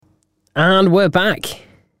And we're back.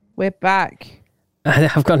 We're back.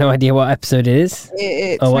 I've got no idea what episode it is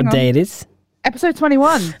or what day it is. Episode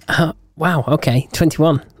 21. Wow, okay,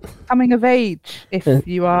 21. Coming of age if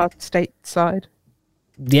you are stateside.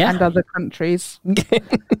 Yeah. And other countries.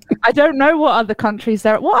 I don't know what other countries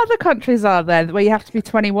there are. What other countries are there where you have to be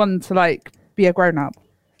 21 to like be a grown-up?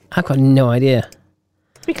 I've got no idea.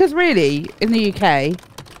 Because really, in the UK,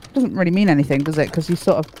 it doesn't really mean anything, does it? Because you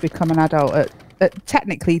sort of become an adult at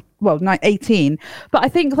technically, 18. But I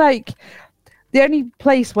think like the only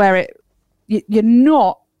place where you're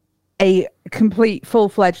not a complete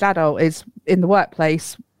full-fledged adult is in the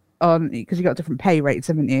workplace, because you got different pay rates,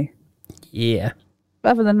 haven't you? Yeah. But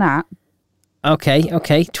other than that.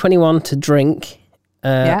 Okay. 21 to drink.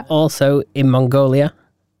 Yeah. Also in Mongolia.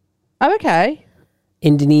 Oh, okay.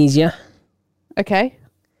 Indonesia. Okay.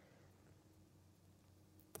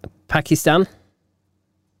 Pakistan.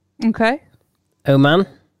 Okay. Oman.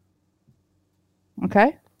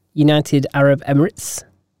 Okay. United Arab Emirates.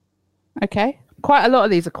 Okay. Quite a lot of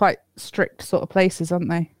these are quite strict sort of places, aren't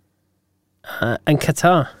they? And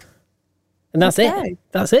Qatar. And that's it.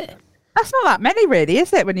 That's it. That's not that many, really,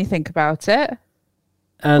 is it, when you think about it?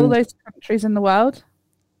 And all those countries in the world.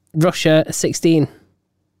 Russia, 16.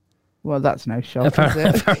 Well, that's no shock, is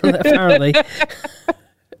it? Apparently.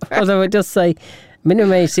 Although it does say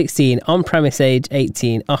minimum age 16, on-premise age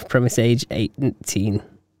 18, off-premise age 18.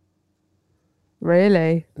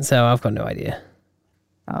 Really? So I've got no idea.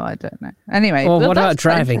 Oh, I don't know. Anyway. Well, what about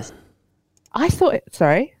driving? I thought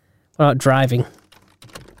sorry? What about driving?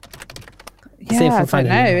 Yeah, I don't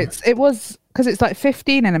know. It was, because it's like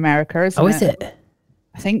 15 in America, isn't it? Oh, is it?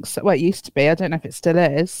 I think so. Well, it used to be. I don't know if it still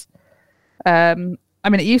is. I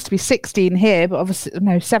mean, it used to be 16 here, but obviously,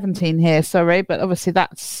 no, 17 here, sorry. But obviously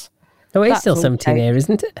that's... Oh, it's still 17 here,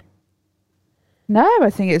 isn't it? No,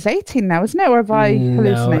 I think it's 18 now, isn't it? Or have I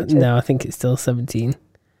hallucinated? No, I think it's still 17.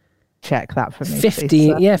 Check that for me, 15,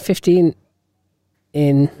 please, yeah, 15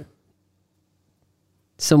 in...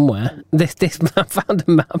 somewhere. This I found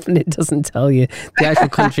a map and it doesn't tell you the actual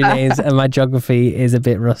country names, and my geography is a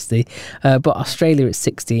bit rusty. But Australia it's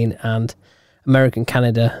 16 and America and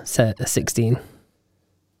Canada 16.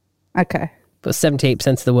 Okay. But 78%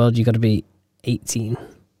 of the world you got to be 18.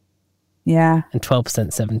 Yeah. And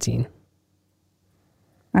 12% 17.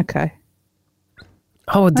 Okay.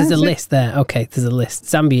 Oh, there's a list there. Okay, there's a list.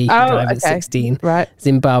 Zambia you can drive at 16. Right.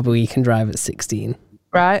 Zimbabwe you can drive at 16.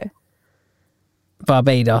 Right.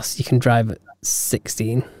 Barbados, you can drive at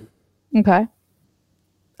 16. Okay.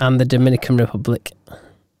 And the Dominican Republic.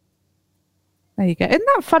 There you go. Isn't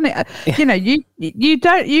that funny? You know,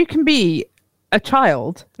 you can be a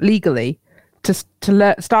child legally to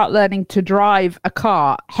start learning to drive a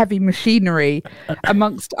car, heavy machinery,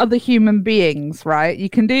 amongst other human beings, right?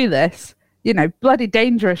 You can do this. You know, bloody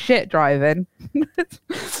dangerous shit driving.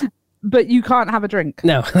 But you can't have a drink.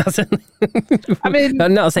 No, that's I mean,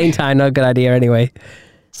 not at the same time, not a good idea anyway.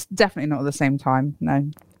 It's definitely not at the same time. No.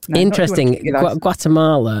 Interesting.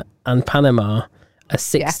 Guatemala and Panama are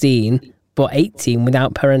 16, but 18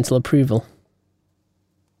 without parental approval.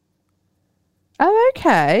 Oh,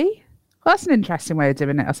 okay. Well, that's an interesting way of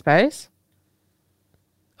doing it, I suppose.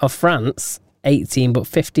 Of France, 18, but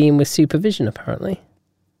 15 with supervision, apparently.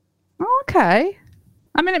 Okay.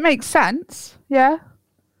 I mean, it makes sense. Yeah.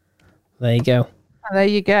 There you go. Oh, there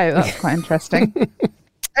you go. That's quite interesting.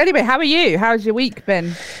 Anyway, how are you? How's your week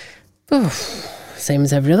been? Same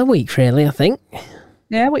as every other week, really, I think.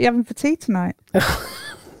 Yeah, what are you having for tea tonight?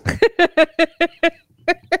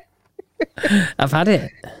 I've had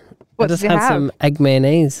it. What I just did you had have? some egg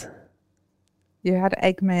mayonnaise. You had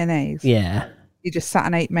egg mayonnaise? Yeah. You just sat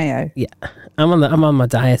and ate mayo? Yeah. I'm on my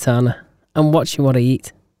diet, Anna. I'm watching what I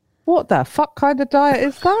eat. What the fuck kind of diet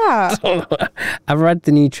is that? I read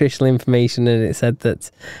the nutritional information and it said that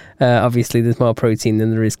obviously there's more protein than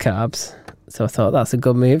there is carbs. So I thought that's a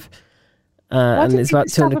good move. And it's about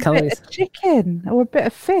 200 calories. Bit of chicken or a bit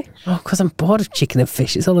of fish? Oh, because I'm bored of chicken and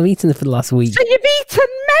fish. It's all I've eaten for the last week. So you've eaten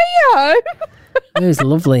mayo? It was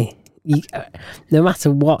lovely. No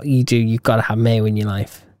matter what you do, you've got to have mayo in your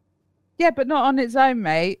life. Yeah, but not on its own,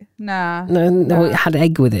 mate. Nah. No, it had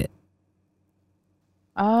egg with it.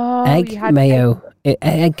 Oh, egg mayo.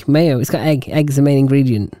 Egg mayo. It's got egg. Egg's the main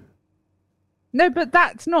ingredient. No, but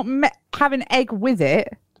that's not having egg with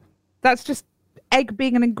it. That's just egg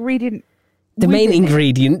being an ingredient. The main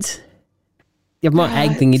ingredient. You have more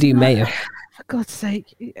egg than you do mayo. For God's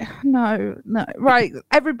sake. No. Right.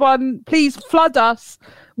 Everyone, please flood us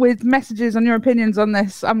with messages on your opinions on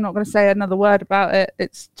this. I'm not going to say another word about it.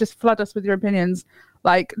 It's just flood us with your opinions.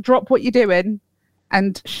 Like, drop what you're doing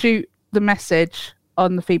and shoot the message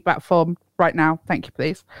on the feedback form right now. Thank you,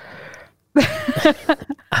 please.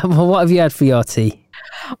 Well, what have you had for your tea?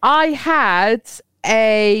 I had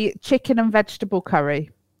a chicken and vegetable curry.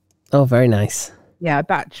 Oh, very nice. Yeah, a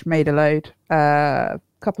batch made a load a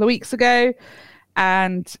couple of weeks ago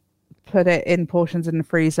and put it in portions in the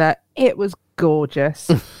freezer. It was gorgeous.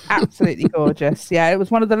 Absolutely gorgeous. Yeah, it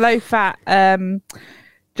was one of the low-fat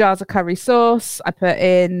jars of curry sauce. I put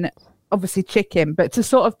in, obviously, chicken, but to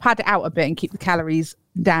sort of pad it out a bit and keep the calories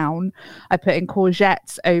down, I put in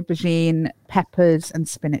courgettes, aubergine, peppers, and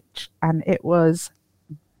spinach. And it was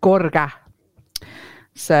gorga.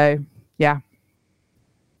 So, yeah.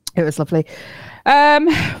 It was lovely.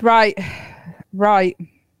 Right.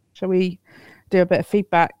 Shall we do a bit of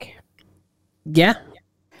feedback? Yeah.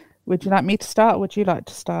 Would you like me to start or would you like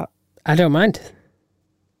to start? I don't mind.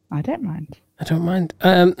 I don't mind.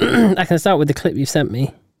 I can start with the clip you sent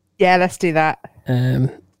me. Yeah, let's do that.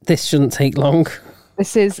 This shouldn't take long.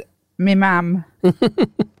 This is me mam.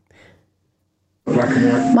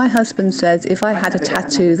 My husband says if I had a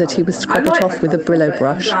tattoo that he would scrub it off with a Brillo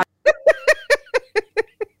brush.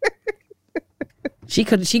 She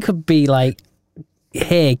could be like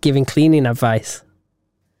here giving cleaning advice.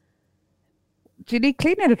 Do you need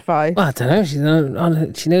cleaning advice? Well, I don't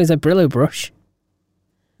know. She knows a Brillo brush.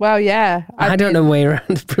 Well, yeah. I don't know way around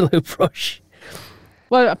a Brillo brush.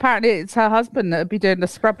 Well, apparently it's her husband that would be doing the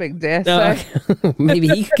scrubbing, dear. So. Okay. Maybe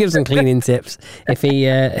he could give some cleaning tips if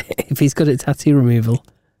he's good at tattoo removal.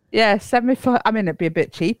 Yeah, send me for. I mean, it'd be a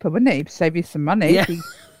bit cheaper, wouldn't it? He'd save you some money. Yeah. If he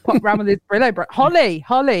pop around with his Brillo brush.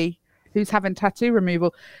 Holly, who's having tattoo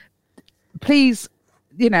removal, please,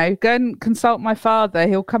 go and consult my father.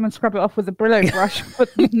 He'll come and scrub it off with a Brillo brush for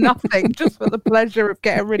nothing, just for the pleasure of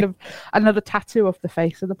getting rid of another tattoo off the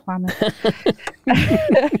face of the planet.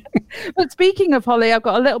 But speaking of Holly, I've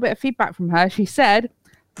got a little bit of feedback from her. She said,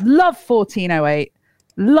 love 1408,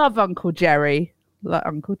 love Uncle Jerry.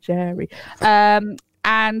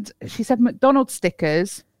 And she said, McDonald's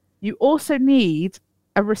stickers, you also need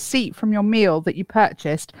a receipt from your meal that you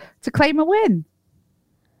purchased to claim a win.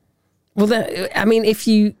 Well, if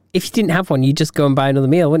you didn't have one, you'd just go and buy another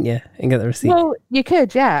meal, wouldn't you, and get the receipt? Well, you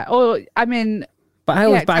could, yeah. Or but I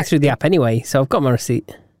always buy through the app anyway, so I've got my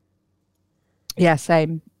receipt. Yeah,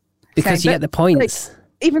 same. Because you get the points.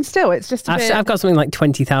 Even still, it's just I've got something like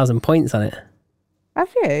 20,000 points on it. Have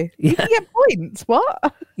you? Yeah. You can get points.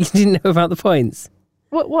 What? You didn't know about the points?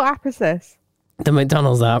 What app is this? The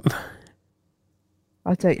McDonald's app.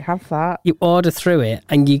 I don't have that. You order through it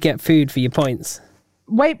and you get food for your points.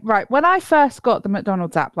 Wait, right. When I first got the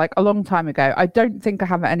McDonald's app, like a long time ago, I don't think I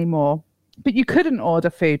have it anymore. But you couldn't order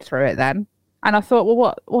food through it then. And I thought,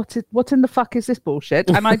 well, what in the fuck is this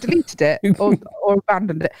bullshit? And I deleted it or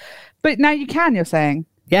abandoned it. But now you can, you're saying?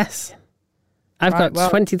 Yes. I've got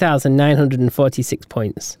 20,946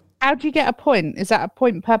 points. How do you get a point? Is that a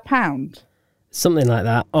point per pound? Something like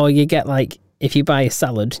that. Or you get if you buy a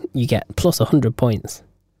salad, you get plus 100 points.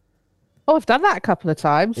 Oh, I've done that a couple of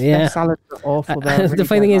times. Yeah. Their salads are awful. The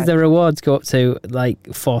funny thing is the rewards go up to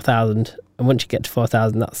 4,000. And once you get to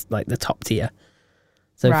 4,000, that's the top tier.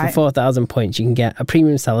 So for 4,000 points, you can get a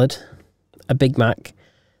premium salad, a Big Mac,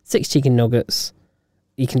 6 chicken nuggets.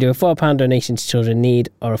 You can do a £4 donation to Children in Need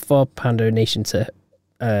or a £4 donation to,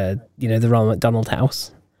 the Ronald McDonald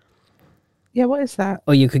House. Yeah, what is that?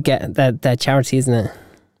 Or you could get their charity, isn't it?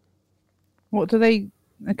 What do they...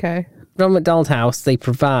 Okay. Ronald McDonald House, they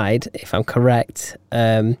provide, if I'm correct,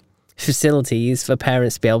 facilities for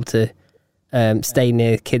parents to be able to stay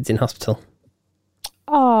near kids in hospital.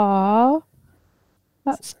 Aww.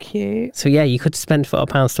 That's cute. So yeah, you could spend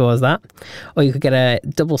 £4 towards that. Or you could get a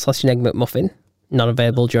double sausage and egg McMuffin, not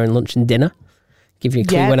available during lunch and dinner. Give you a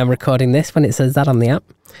clue when I'm recording this, when it says that on the app.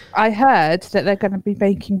 I heard that they're going to be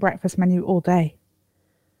making breakfast menu all day.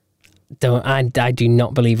 I do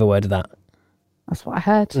not believe a word of that. That's what I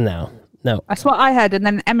heard. No. That's what I heard. And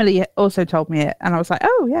then Emily also told me it. And I was like,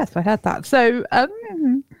 oh, yes, I heard that. So,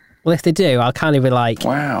 well, if they do, I'll kind of be like,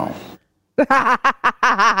 wow. Me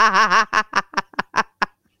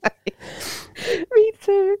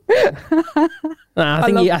too.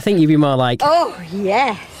 I think you'd be more like, oh,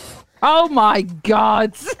 yes. Oh, my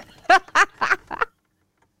God.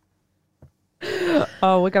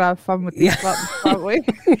 Oh, we're going to have fun with these buttons, aren't we?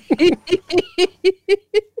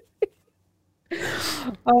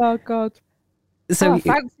 Oh, God. So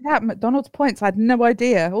fancy that. McDonald's points. I had no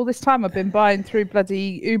idea. All this time I've been buying through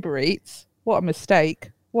bloody Uber Eats. What a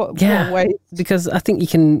mistake. What a waste. Because I think you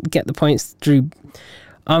can get the points through...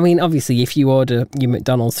 I mean, obviously, if you order your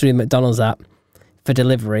McDonald's through the McDonald's app for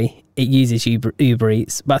delivery, it uses Uber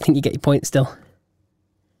Eats, but I think you get your points still.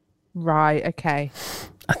 Right, okay.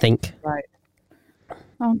 I think. Right.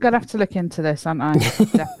 I'm going to have to look into this, aren't I?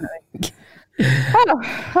 Definitely.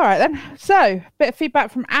 Oh, all right then. So, bit of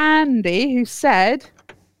feedback from Andy, who said,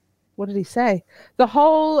 what did he say? The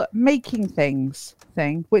whole making things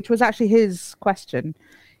thing, which was actually his question.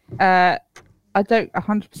 I don't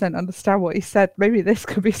 100% understand what he said. Maybe this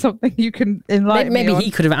could be something you can enlighten me Maybe on. he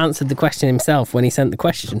could have answered the question himself when he sent the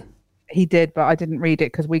question. He did, but I didn't read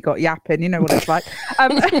it because we got yapping. You know what it's like.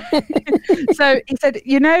 So he said,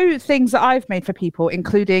 things that I've made for people,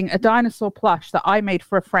 including a dinosaur plush that I made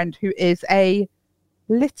for a friend who is a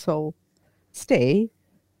little. Steve?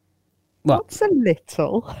 What? What's a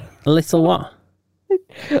little? A little what?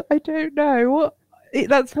 I don't know.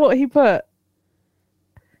 That's what he put.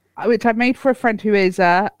 Which I made for a friend who is,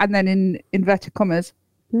 and then in inverted commas,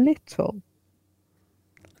 little.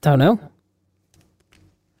 Don't know.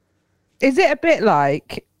 Is it a bit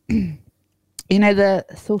like, the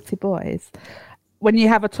Salty Boys, when you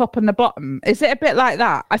have a top and the bottom? Is it a bit like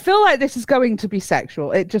that? I feel like this is going to be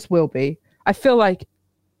sexual. It just will be. I feel like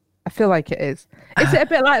it is. Is it a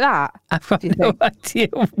bit like that? I've got no idea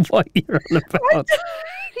what you're on about.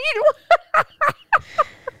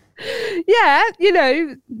 Yeah,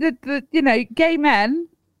 the gay men,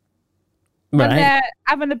 when they're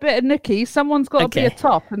having a bit of nookie, someone's got to be a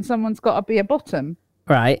top and someone's got to be a bottom.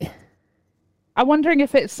 Right. I'm wondering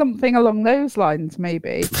if it's something along those lines,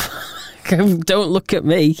 maybe. Don't look at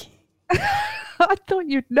me. I thought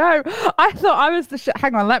you'd know. I thought I was the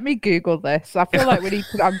hang on, let me Google this. I feel like we need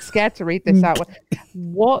to. I'm scared to read this out.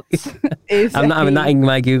 What is I'm not having that in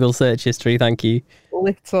my Google search history, thank you.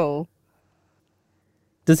 Little.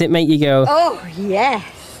 Does it make you go, oh,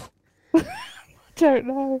 yes? I don't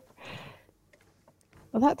know.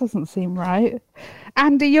 Well, that doesn't seem right.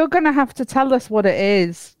 Andy, you're going to have to tell us what it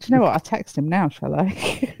is. Do you know what? I'll text him now, shall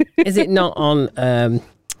I? Is it not on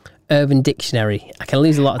Urban Dictionary? I can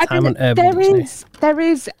lose a lot of time on Urban Dictionary. There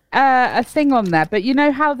is a thing on there, but you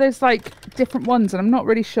know how there's like different ones, and I'm not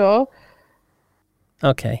really sure.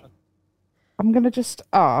 Okay. I'm going to just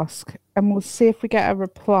ask, and we'll see if we get a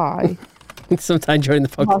reply. Sometime during the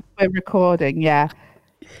podcast. Whilst we're recording, yeah.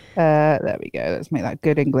 There we go. Let's make that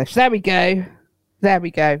good English. There we go.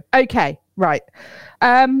 Okay, right.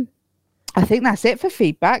 I think that's it for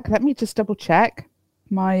feedback. Let me just double check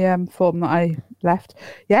my form that I left.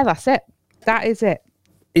 Yeah, that's it. That is it.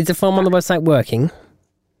 Is the form on the website working?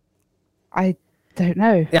 I don't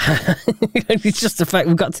know. It's just the fact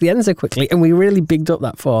we got to the end so quickly and we really bigged up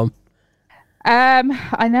that form.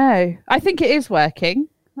 I know. I think it is working.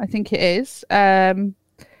 I think it is.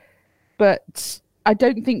 But I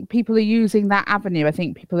don't think people are using that avenue. I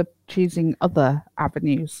think people are choosing other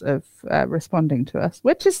avenues of responding to us,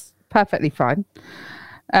 which is perfectly fine.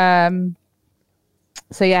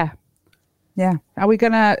 So yeah. Are we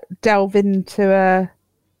going to delve into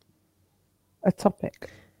a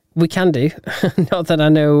topic? We can do. Not that I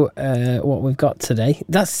know what we've got today.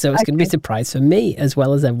 It's going to be a surprise for me as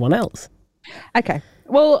well as everyone else. Okay.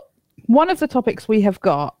 Well, one of the topics we have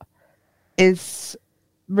got is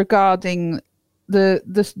regarding the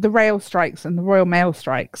rail strikes and the Royal Mail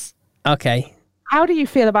strikes. Okay. How do you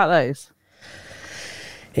feel about those?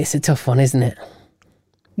 It's a tough one, isn't it?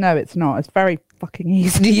 No, it's not. It's very fucking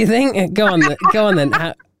easy. Do you think? Go on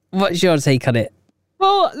then. What's your take on it?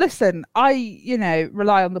 Well, listen, I,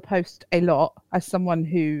 rely on the post a lot as someone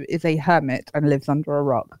who is a hermit and lives under a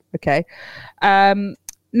rock. Okay.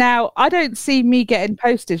 Now, I don't see me getting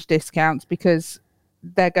postage discounts because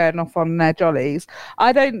they're going off on their jollies.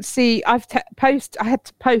 I don't see. I had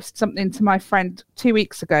to post something to my friend 2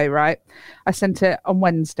 weeks ago, right? I sent it on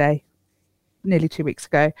Wednesday, nearly 2 weeks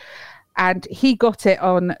ago, and he got it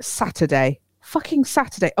on Saturday. Fucking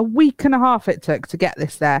Saturday. A week and a half it took to get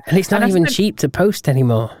this there. And it's not even cheap to post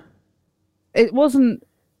anymore. It wasn't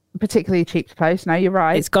particularly cheap to post. No, you're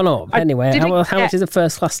right. It's gone up. Anyway, how much is a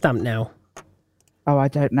first class stamp now? Oh, I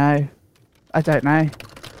don't know. Don't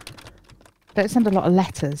send a lot of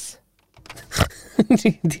letters.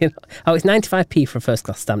 Oh, it's 95p for a first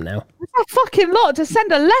class stamp now. That's a fucking lot to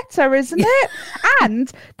send a letter, isn't it?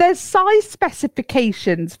 And there's size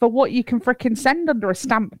specifications for what you can fricking send under a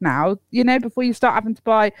stamp now, before you start having to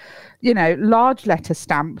buy, large letter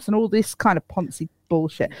stamps and all this kind of poncy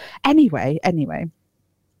bullshit. Anyway.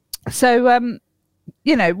 So,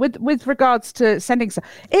 with regards to sending stuff,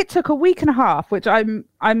 it took a week and a half, which I'm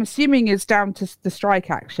assuming is down to the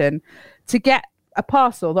strike action, to get a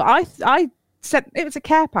parcel that I sent. It was a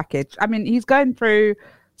care package. I mean, he's going through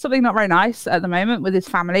something not very nice at the moment with his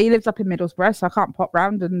family. He lives up in Middlesbrough, so I can't pop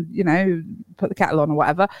round and, put the kettle on or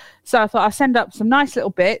whatever. So I thought I'd send up some nice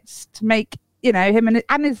little bits to make, him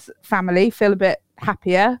and his family feel a bit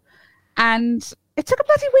happier. And It took a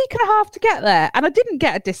bloody week and a half to get there, and I didn't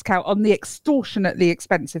get a discount on the extortionately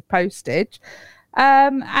expensive postage.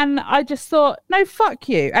 And I just thought, no, fuck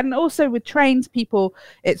you. And also with trains,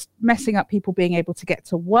 it's messing up people being able to get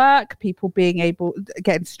to work, people being able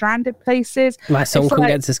getting stranded places. My son couldn't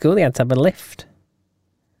get to school; he had to have a lift.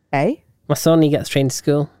 Hey, my son, he gets trained to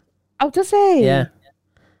school. Oh, does he? Yeah.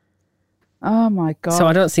 Oh my god. So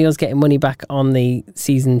I don't see us getting money back on the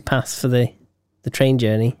season pass for the train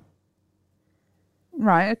journey.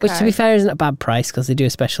 Right. Okay. Which, to be fair, isn't a bad price because they do a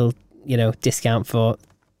special, discount for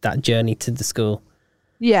that journey to the school.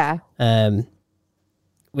 Yeah.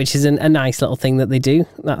 Which is a nice little thing that they do.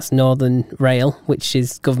 That's Northern Rail, which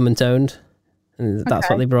is government owned, and that's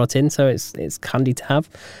what they brought in. So it's handy to have.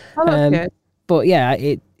 Oh, that's good. But yeah,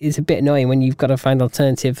 it is a bit annoying when you've got to find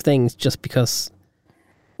alternative things just because.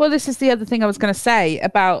 Well, this is the other thing I was going to say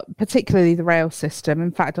about particularly the rail system.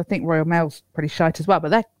 In fact, I think Royal Mail's pretty shite as well,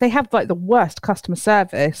 but they have like the worst customer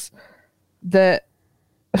service that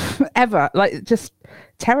ever, like just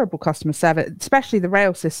terrible customer service, especially the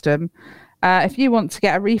rail system. If you want to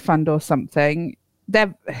get a refund or something,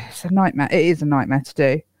 it's a nightmare. It is a nightmare to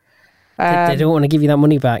do. They don't want to give you that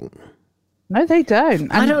money back. No, they don't.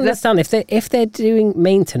 And I don't understand if they're doing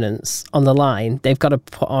maintenance on the line, they've got to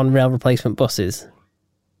put on rail replacement buses.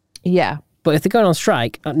 Yeah. But if they're going on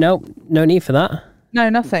strike, no need for that. No,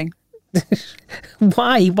 nothing.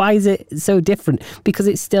 Why? Why is it so different? Because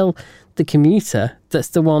it's still the commuter that's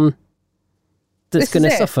the one that's going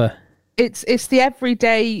to suffer. It's the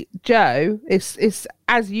everyday Joe. It's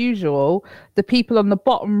as usual the people on the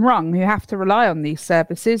bottom rung who have to rely on these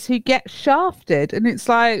services who get shafted, and it's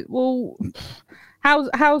like, well,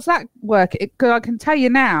 how's that work? Because I can tell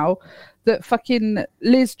you now that fucking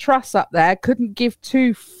Liz Truss up there couldn't give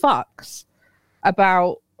two fucks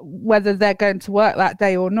about whether they're going to work that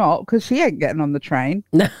day or not because she ain't getting on the train.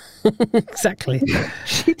 No, exactly.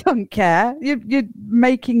 She don't care. You're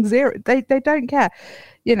making zero. They don't care.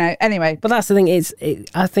 Anyway. But that's the thing.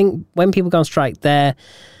 I think when people go on strike, they're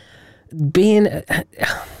being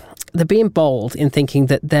bold in thinking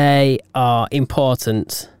that they are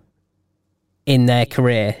important in their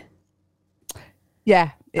career.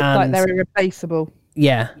 Yeah. It's like they're irreplaceable.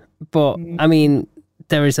 Yeah. But, I mean,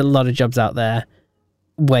 there is a lot of jobs out there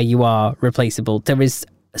where you are replaceable. There is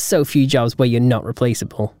so few jobs where you're not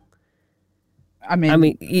replaceable. I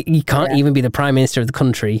mean, you can't even be the Prime Minister of the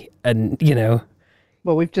country and,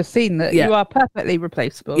 Well, we've just seen that you are perfectly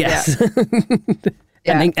replaceable. Yes.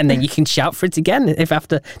 Yeah. And then you can shout for it again if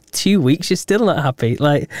after 2 weeks you're still not happy.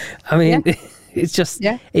 Like, I mean, it's just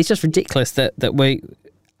ridiculous that we...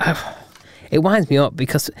 It winds me up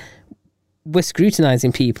because we're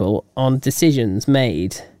scrutinising people on decisions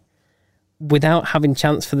made without having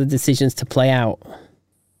chance for the decisions to play out.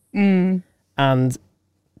 And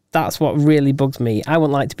that's what really bugs me. I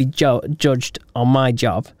wouldn't like to be judged on my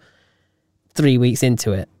job 3 weeks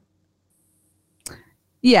into it.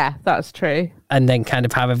 Yeah, that's true. And then kind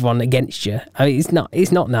of have everyone against you. I mean,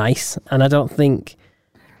 it's not nice, and I don't think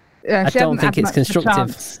it's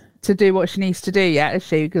constructive to do what she needs to do yet, is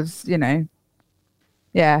she? Because I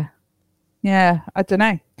don't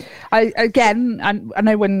know. I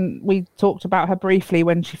know when we talked about her briefly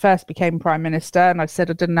when she first became Prime Minister, and I said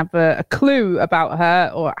I didn't have a clue about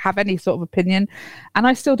her or have any sort of opinion, and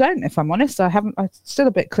I still don't, if I'm honest. I'm still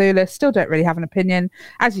a bit clueless, still don't really have an opinion.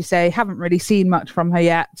 As you say, haven't really seen much from her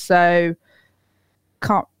yet, so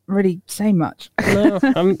can't really say much. No,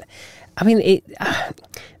 I mean,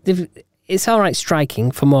 it's all right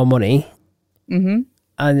striking for more money,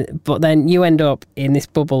 but then you end up in this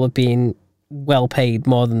bubble of being well paid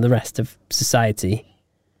more than the rest of society.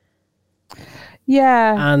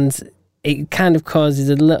 Yeah. And it kind of causes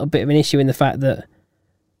a little bit of an issue in the fact that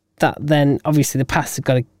then obviously the cost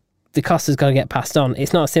has got to get passed on.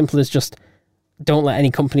 It's not as simple as just don't let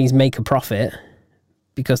any companies make a profit,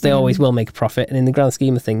 because they always will make a profit. And in the grand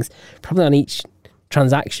scheme of things, probably on each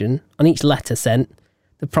transaction, on each letter sent,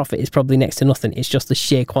 the profit is probably next to nothing. It's just the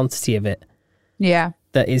sheer quantity of it. Yeah.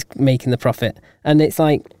 That is making the profit. And it's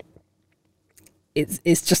like, it's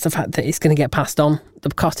just the fact that it's going to get passed on. The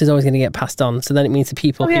cost is always going to get passed on. So then it means the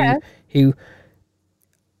people who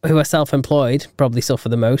are self-employed probably suffer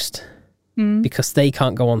the most because they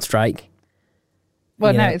can't go on strike.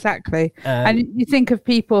 Well, no, exactly. And you think of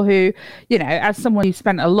people who, as someone who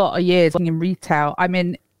spent a lot of years in retail, I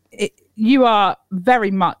mean, you are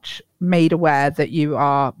very much made aware that you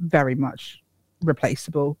are very much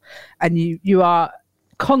replaceable, and you are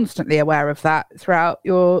constantly aware of that throughout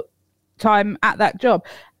your time at that job.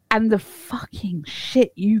 And the fucking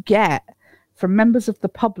shit you get from members of the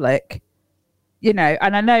public, and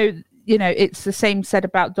I know, it's the same said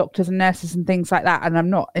about doctors and nurses and things like that. And I'm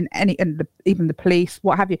not in any, even the police,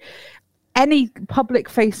 what have you, any public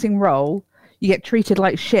facing role, you get treated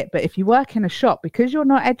like shit. But if you work in a shop, because you're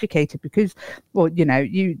not educated, because, well, you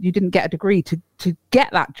didn't get a degree to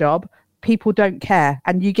get that job, people don't care,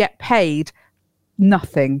 and you get paid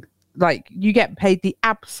nothing. Like, you get paid the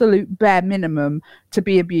absolute bare minimum to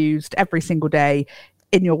be abused every single day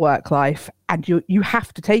in your work life, and you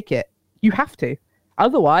have to take it. You have to.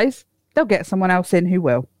 Otherwise, they'll get someone else in who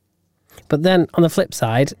will. But then on the flip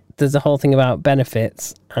side, there's the whole thing about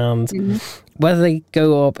benefits and whether they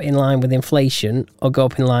go up in line with inflation or go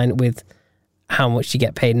up in line with how much you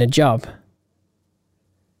get paid in a job.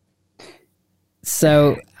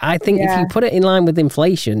 So I think if you put it in line with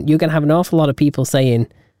inflation, you're going to have an awful lot of people saying,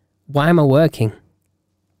 why am I working?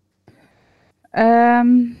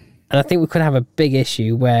 And I think we could have a big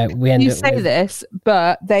issue where we end up... You say this,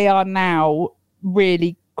 but they are now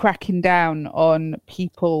really cracking down on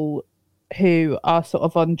people who are sort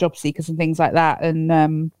of on job seekers and things like that.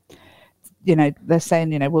 And, they're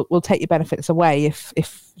saying, we'll take your benefits away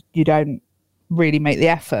if you don't really make the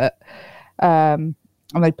effort. And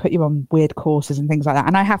they put you on weird courses and things like that.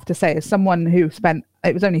 And I have to say, as someone who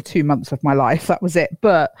it was only 2 months of my life, that was it.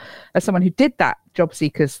 But as someone who did that job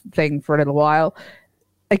seekers thing for a little while,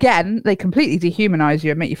 again, they completely dehumanize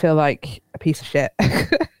you and make you feel like a piece of shit.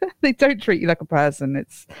 They don't treat you like a person.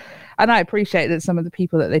 And I appreciate that some of the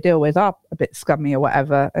people that they deal with are a bit scummy or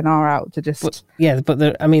whatever and are out to just... But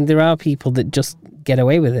there are people that just get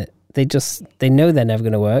away with it. They know they're never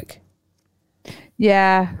going to work.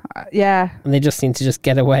 Yeah. And they just seem to just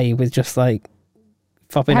get away with just like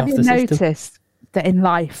fopping off the system. Have you noticed that in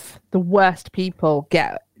life, the worst people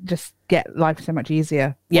get life so much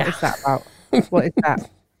easier? What is that about? What is that?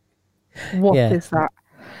 What is that?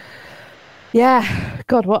 Yeah,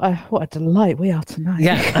 God, what a delight we are tonight.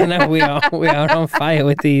 Yeah, I know we are on fire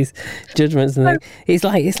with these judgments and things. It's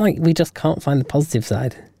like we just can't find the positive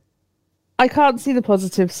side. I can't see the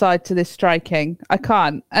positive side to this striking. I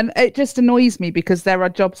can't, and it just annoys me because there are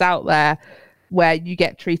jobs out there where you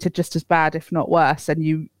get treated just as bad, if not worse,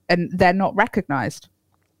 and they're not recognised,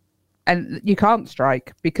 and you can't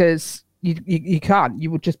strike because you can't.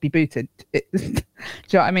 You would just be booted. Do you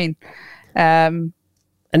know what I mean?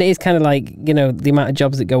 And it is kind of like, the amount of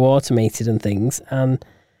jobs that go automated and things.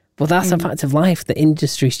 But that's a fact of life. The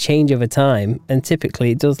industries change over time. And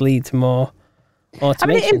typically it does lead to more automation.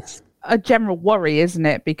 I mean, it's a general worry, isn't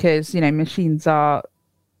it? Because, machines are,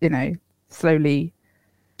 slowly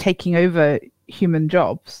taking over human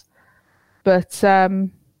jobs. But I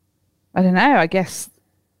don't know. I guess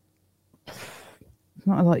there's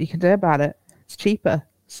not a lot you can do about it. It's cheaper.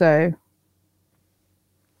 So...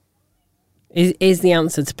 Is the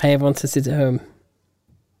answer to pay everyone to sit at home?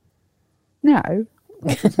 No.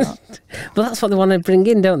 It's not. Well, that's what they want to bring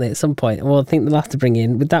in, don't they, at some point? Well, I think they'll have to bring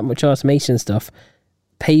in, with that much automation stuff,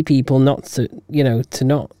 pay people not to, to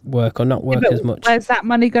not work or not work as much. Where's that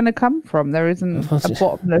money going to come from? There isn't a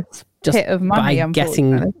bottomless pit of money, by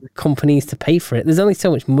getting companies to pay for it. There's only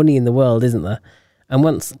so much money in the world, isn't there? And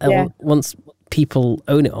once people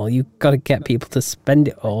own it all, you've got to get people to spend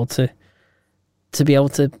it all to be able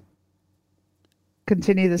to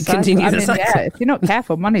continue the cycle. Yeah, if you're not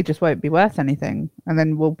careful, money just won't be worth anything, and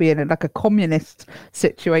then we'll be in a communist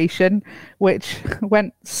situation, which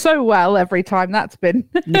went so well every time that's been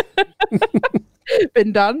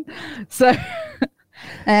been done. So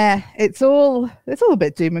it's all a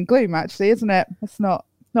bit doom and gloom, actually, isn't it? It's not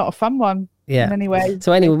a fun one. Yeah. In any way.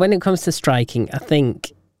 So anyway, when it comes to striking, I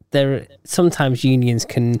think sometimes unions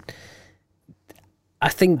can. I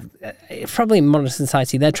think probably in modern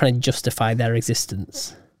society, they're trying to justify their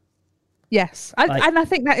existence. Yes. And I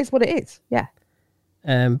think that is what it is. Yeah.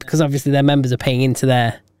 Because obviously their members are paying into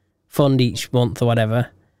their fund each month or whatever.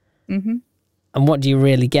 Mm-hmm. And what do you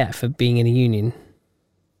really get for being in a union?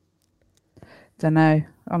 Don't know.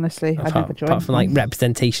 Honestly, I never joined. Apart from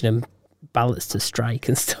representation and ballots to strike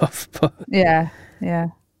and stuff. But Yeah, I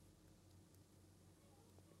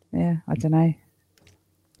don't know.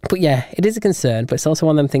 But yeah, it is a concern, but it's also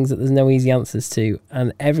one of them things that there's no easy answers to,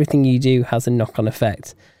 and everything you do has a knock-on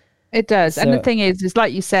effect. It does. So, and the thing is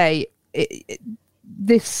like you say,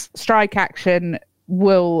 this strike action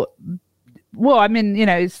will,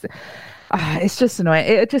 it's just annoying.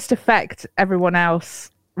 It'll just affect everyone else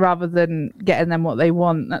rather than getting them what they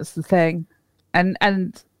want. That's the thing. And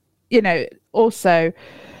also,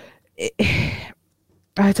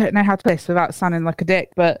 I don't know how to put this without sounding like a dick,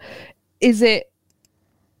 but is it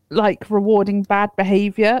like rewarding bad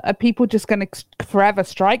behavior? Are people just going to forever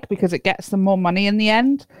strike because it gets them more money in the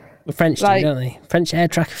end? The French do, don't they? French air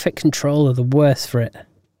traffic control are the worst for it.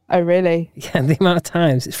 Oh, really? Yeah, the amount of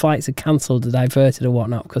times flights are cancelled or diverted or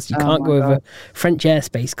whatnot because you can't go over French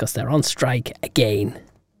airspace because they're on strike again.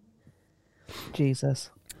 Jesus.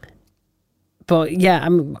 But yeah,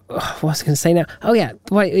 what was I going to say now? Oh yeah,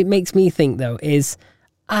 what it makes me think though is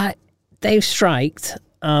they've striked,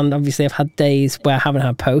 and obviously I've had days where I haven't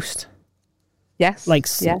had post. Yes.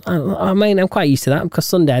 I mean, I'm quite used to that because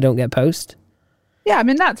Sunday I don't get post. Yeah, I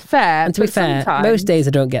mean, that's fair. And to be fair, most days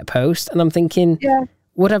I don't get post, and I'm thinking,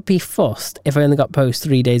 would I be fussed if I only got post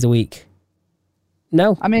 3 days a week?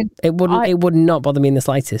 No. I mean, it would not bother me in the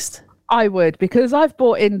slightest. I would, because I've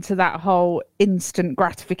bought into that whole instant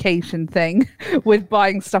gratification thing with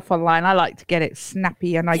buying stuff online. I like to get it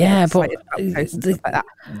snappy, and I get excited about posts and stuff like that.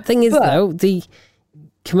 Thing is, though, the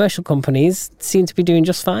commercial companies seem to be doing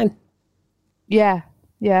just fine. Yeah.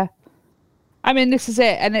 I mean, this is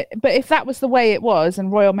it. But if that was the way it was,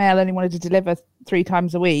 and Royal Mail only wanted to deliver 3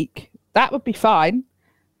 times a week, that would be fine.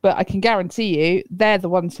 But I can guarantee you, they're the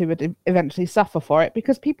ones who would eventually suffer for it,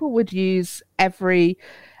 because people would use every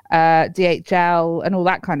DHL and all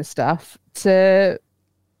that kind of stuff to,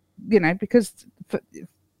 because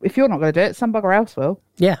if you're not going to do it, some bugger else will.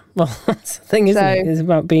 Yeah, well, that's the thing, isn't it? It's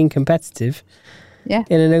about being competitive in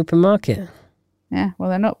an open market. Yeah, well,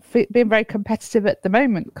 they're not being very competitive at the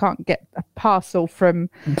moment. Can't get a parcel from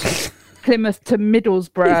Plymouth to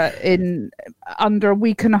Middlesbrough in under a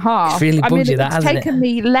week and a half. It's really bugged you, it's taken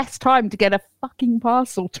me less time to get a fucking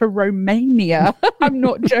parcel to Romania. I'm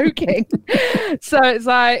not joking. So it's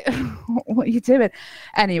like, what are you doing?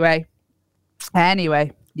 Anyway,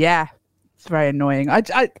 yeah, it's very annoying. I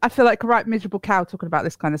feel like a right miserable cow talking about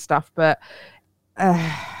this kind of stuff, but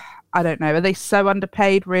I don't know. Are they so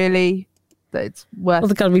underpaid, really, that it's worth? Well,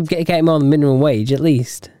 they've got to be getting more than minimum wage, at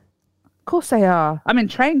least. Of course they are. I mean,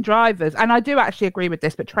 train drivers, and I do actually agree with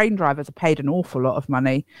this, but train drivers are paid an awful lot of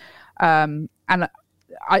money. And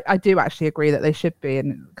I do actually agree that they should be,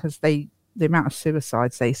 and because the amount of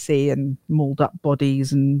suicides they see and mauled up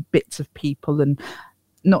bodies and bits of people, and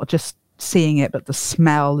not just seeing it, but the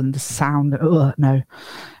smell and the sound. No,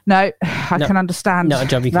 I can understand. Not a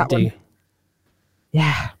job you can do. One.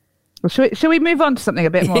 Yeah. Well, shall we move on to something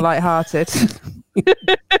a bit more lighthearted?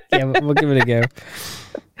 Yeah, we'll give it a go.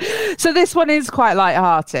 So this one is quite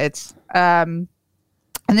lighthearted, and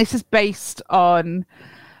this is based on.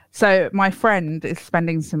 So my friend is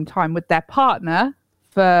spending some time with their partner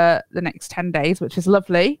for the next 10 days, which is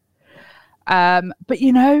lovely. But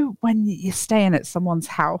when you're staying at someone's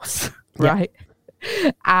house, right,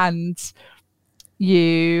 and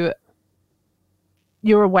you're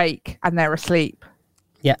awake and they're asleep.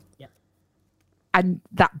 Yeah. And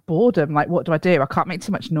that boredom, like, what do? I can't make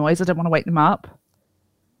too much noise. I don't want to wake them up.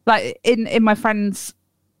 Like in my friend's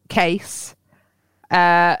case,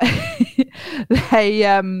 their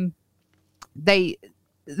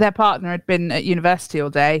partner had been at university all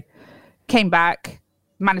day, came back,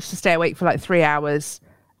 managed to stay awake for like 3 hours,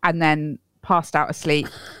 and then passed out asleep.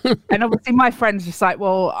 And obviously my friend's just like,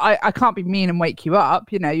 well, I can't be mean and wake you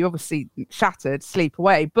up. You obviously shattered, sleep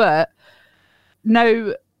away, but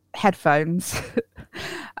no headphones.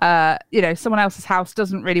 Someone else's house,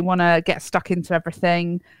 doesn't really want to get stuck into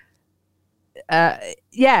everything.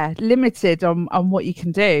 Limited on what you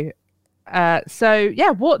can do.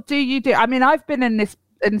 What do you do? I mean, I've been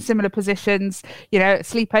in similar positions,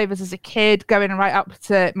 sleepovers as a kid, going right up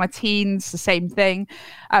to my teens, the same thing.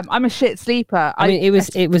 I'm a shit sleeper. I mean,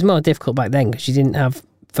 it was more difficult back then because you didn't have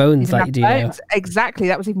phones like you do now. Exactly.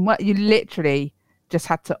 That was even worse. You literally just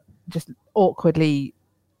had to just awkwardly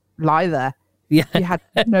lie there. Yeah. You had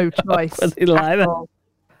no choice. Lie there.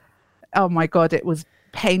 Oh my God, it was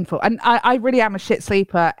painful. And I really am a shit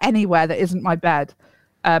sleeper anywhere that isn't my bed.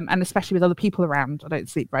 And especially with other people around, I don't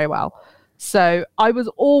sleep very well. So I was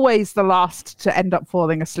always the last to end up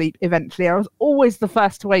falling asleep eventually. I was always the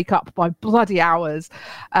first to wake up by bloody hours.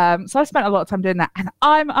 So I spent a lot of time doing that. And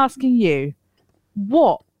I'm asking you,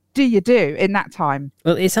 what do you do in that time?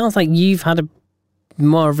 Well, it sounds like you've had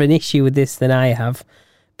more of an issue with this than I have,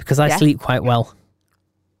 because I sleep quite well.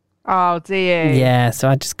 Oh, do you? Yeah, so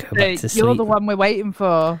I just go back to sleep. You're the one we're waiting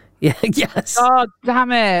for. Yeah, yes. Oh,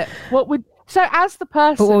 damn it. So as the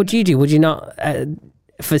person... But what would you do? Would you not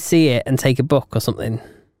foresee it and take a book or something?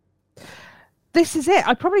 This is it.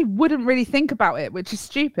 I probably wouldn't really think about it, which is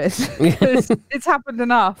stupid, because it's happened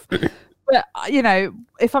enough. But,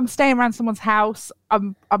 if I'm staying around someone's house,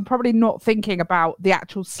 I'm probably not thinking about the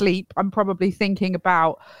actual sleep. I'm probably thinking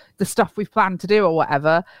about the stuff we've planned to do or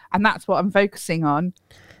whatever. And that's what I'm focusing on.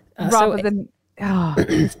 Rather than...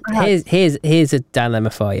 Here's a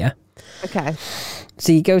dilemma for you. Okay.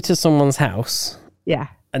 So you go to someone's house. Yeah.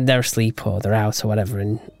 And they're asleep or they're out or whatever,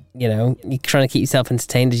 and you know, you're trying to keep yourself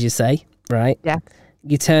entertained, as you say, right? Yeah.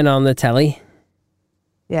 You turn on the telly.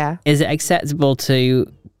 Yeah. Is it acceptable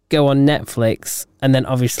to go on Netflix and then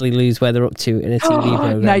obviously lose where they're up to in a TV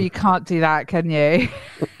program? No, you can't do that, can you?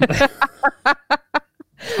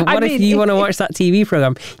 What if you want to watch that TV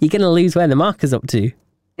program? You're going to lose where the marker's up to.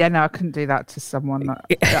 Yeah, no, I couldn't do that to someone.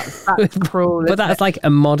 That's cruel. But that's like a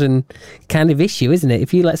modern kind of issue, isn't it?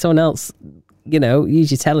 If you let someone else, you know,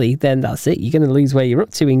 use your telly, then that's it. You're going to lose where you're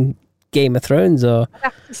up to in Game of Thrones, or I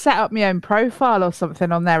have to set up my own profile or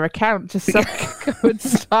something on their account just so I can go and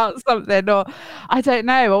start something, or I don't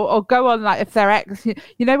know, or go on, like, if their ex, you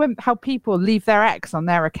know, how people leave their ex on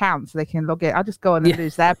their account so they can log in. I'll just go on and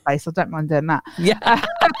lose their place. I don't mind doing that. Yeah.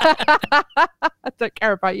 I don't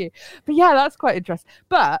care about you. But yeah, that's quite interesting.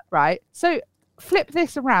 But right, so flip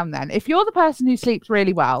this around then. If you're the person who sleeps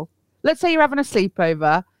really well, let's say you're having a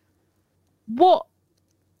sleepover, what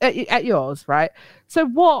at yours, right? So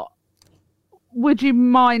what would you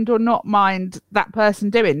mind or not mind that person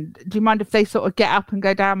doing? Do you mind if they sort of get up and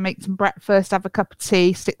go down, make some breakfast, have a cup of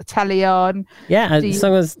tea, stick the telly on? Yeah, as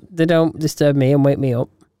long as they don't disturb me and wake me up,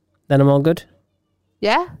 then I'm all good.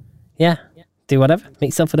 Yeah? Yeah, do whatever.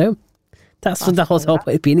 Make yourself at home. That's the whole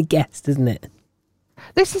point of being a guest, isn't it?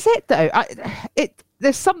 This is it, though.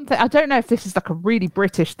 There's something, I don't know if this is like a really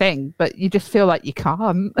British thing, but you just feel like you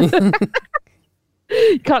can't.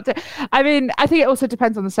 You can't do. I mean, I think it also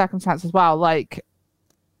depends on the circumstance as well. Like,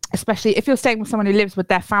 especially if you're staying with someone who lives with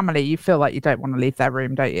their family, you feel like you don't want to leave their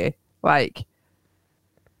room, don't you? Like,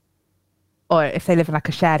 or if they live in like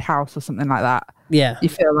a shared house or something like that. Yeah. You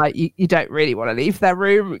feel like you don't really want to leave their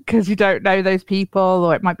room because you don't know those people,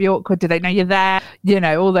 or it might be awkward. Do they know you're there? You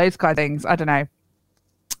know, all those kind of things. I don't know.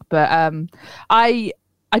 But I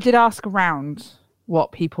did ask around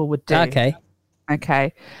what people would do.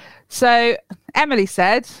 Okay. So Emily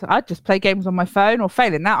said, I'd just play games on my phone, or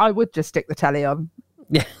failing that, I would just stick the telly on.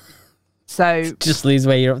 Yeah. So just lose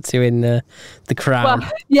where you're up to in the crowd.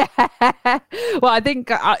 Well, yeah. Well, I think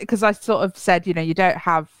because I sort of said, you know, you don't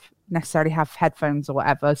necessarily have headphones or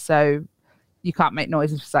whatever, so you can't make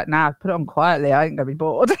noises. It's like, nah, put it on quietly. I ain't gonna be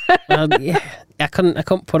bored. Yeah, I couldn't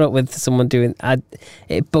put up with someone doing.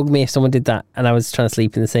 It bugged me if someone did that, and I was trying to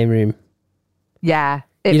sleep in the same room. Yeah.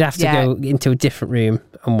 You'd have to go into a different room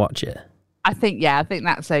and watch it. I think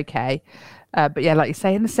that's okay. But yeah, like you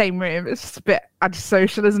say, in the same room, it's just a bit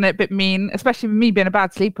antisocial, isn't it? A bit mean, especially with me being a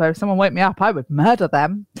bad sleeper. If someone woke me up, I would murder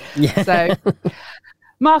them. Yeah. So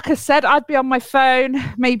Marcus said I'd be on my phone,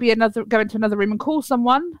 maybe go into another room and call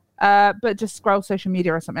someone, but just scroll social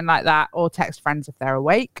media or something like that, or text friends if they're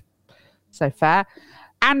awake. So fair.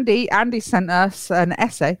 Andy sent us an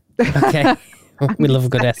essay. Okay. We love a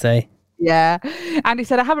good essay. Yeah. And he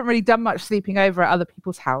said, I haven't really done much sleeping over at other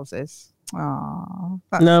people's houses. Oh,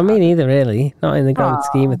 no, me neither, really. Not in the grand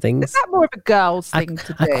scheme of things. Is that more of a girl's thing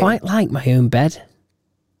to do? I quite like my own bed.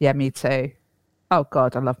 Yeah, me too. Oh,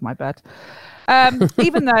 God, I love my bed.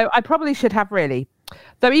 Even though I probably should have, really.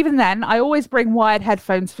 Though even then, I always bring wired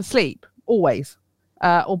headphones for sleep. Always.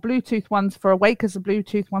 Or Bluetooth ones for awake, because the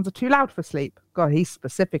Bluetooth ones are too loud for sleep. God, he's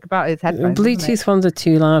specific about his headphones. Bluetooth ones are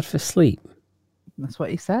too loud for sleep. That's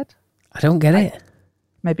what he said. I don't get it.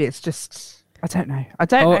 Maybe it's just, I don't know.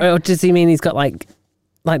 Or does he mean he's got like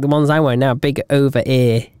the ones I wear now, big over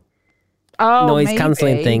ear noise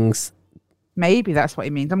cancelling things? Maybe that's what he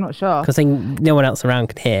means. I'm not sure. Because no one else around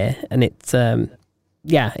can hear, and it's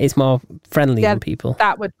it's more friendly than people.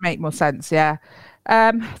 That would make more sense, yeah.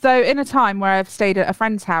 Though in a time where I've stayed at a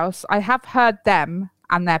friend's house, I have heard them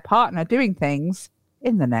and their partner doing things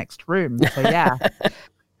in the next room. So yeah.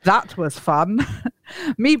 That was fun.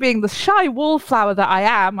 Me being the shy wallflower that I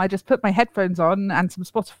am, I just put my headphones on and some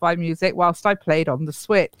Spotify music whilst I played on the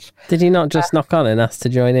Switch. Did you not just knock on and ask to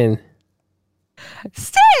join in?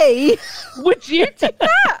 See? Would you do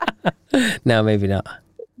that? No, maybe not.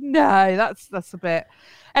 No, that's a bit...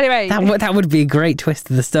 Anyway. That would be a great twist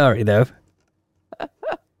to the story, though.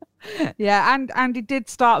 Yeah, and he did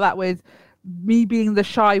start that with me being the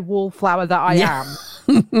shy wallflower that I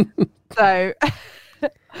am. So...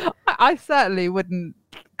 I certainly wouldn't.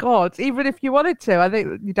 God, even if you wanted to, I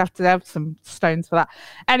think you'd have to have some stones for that.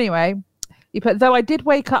 Anyway, though I did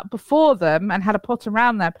wake up before them and had a pot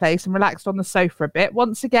around their place and relaxed on the sofa a bit.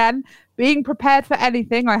 Once again, being prepared for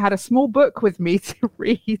anything, I had a small book with me to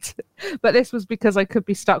read. But this was because I could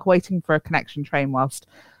be stuck waiting for a connection train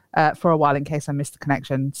for a while in case I missed the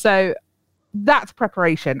connection. So that's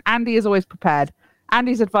preparation. Andy is always prepared.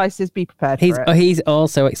 Andy's advice is be prepared for it. He's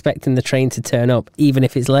also expecting the train to turn up, even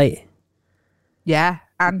if it's late. Yeah,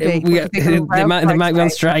 Andy. They might be on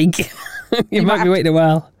strike. You might be waiting a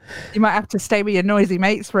while. You might have to stay with your noisy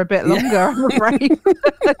mates for a bit longer, I'm afraid.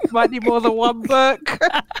 Might need more than one book.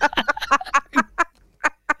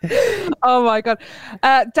 Oh my God.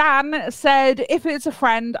 Dan said, if it's a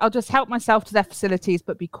friend, I'll just help myself to their facilities,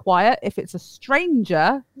 but be quiet. If it's a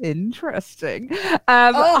stranger, interesting.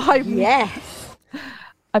 Yes.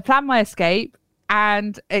 I plan my escape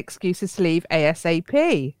and excuses to leave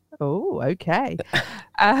ASAP. Oh, okay.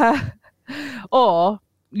 Or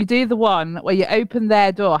you do the one where you open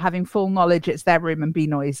their door, having full knowledge it's their room, and be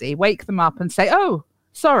noisy. Wake them up and say, oh,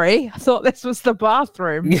 sorry, I thought this was the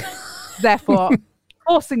bathroom. Therefore,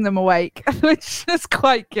 forcing them awake, which is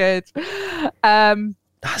quite good.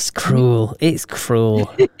 That's cruel. It's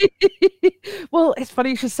cruel. Well, it's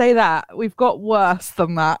funny you should say that. We've got worse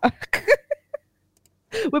than that.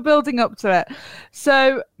 We're building up to it.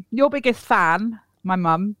 So your biggest fan, my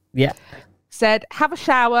mum, said, have a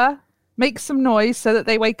shower, make some noise so that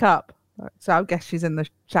they wake up. So I guess she's in the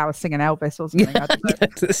shower singing Elvis or something. I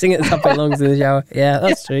don't know. Sing it top of lungs in the shower. Yeah,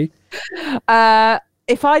 that's true.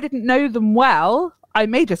 If I didn't know them well, I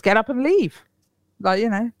may just get up and leave. Like,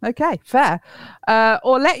 okay, fair.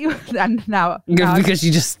 Or let you... And now because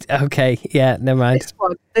you just... Okay, yeah, never mind.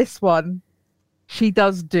 This one, she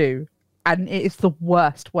does do. And it is the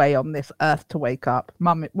worst way on this earth to wake up.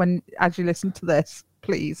 Mum, as you listen to this,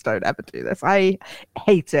 please don't ever do this. I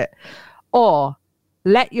hate it. Or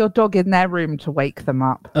let your dog in their room to wake them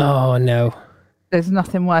up. Oh, no. There's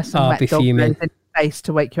nothing worse than wet dog in your face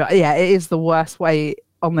to wake you up. Yeah, it is the worst way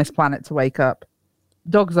on this planet to wake up.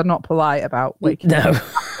 Dogs are not polite about waking up.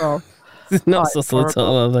 No. It's not subtle at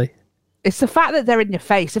all, are they? It's the fact that they're in your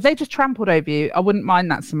face. If they just trampled over you, I wouldn't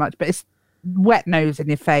mind that so much. But it's wet nose in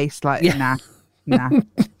your face. Like, nah.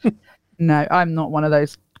 No, I'm not one of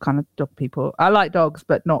those kind of dog people. I like dogs,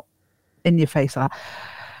 but not in your face.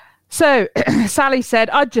 So Sally said,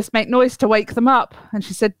 I'd just make noise to wake them up. And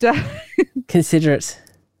she said, considerate,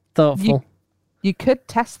 thoughtful. You could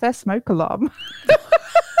test their smoke alarm.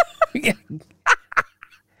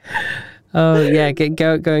 Oh yeah,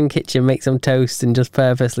 go in kitchen, make some toast, and just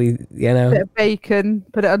purposely, bit of bacon,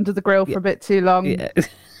 put it under the grill for a bit too long. Yeah.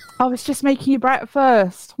 I was just making you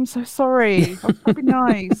breakfast. I'm so sorry. I'll be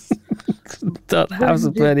nice. The house is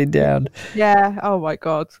burning down. Yeah. Oh my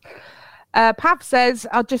God. Pav says,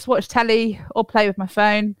 I'll just watch telly or play with my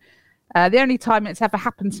phone. The only time it's ever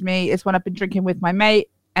happened to me is when I've been drinking with my mate,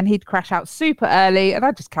 and he'd crash out super early, and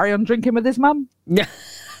I'd just carry on drinking with his mum. Yeah.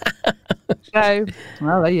 So,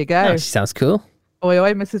 well, there you go. Oh, she sounds cool. Oi,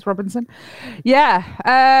 oi, Mrs. Robinson.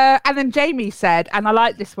 Yeah. And then Jamie said, and I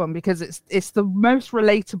like this one because it's the most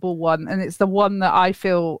relatable one, and it's the one that I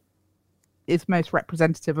feel is most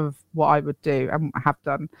representative of what I would do and have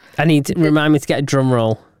done. I need to remind me to get a drum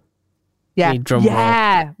roll. Yeah.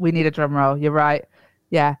 We need a drum roll. You're right.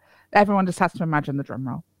 Yeah. Everyone just has to imagine the drum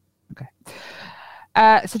roll. Okay.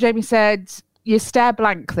 So Jamie said, you stare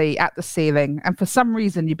blankly at the ceiling, and for some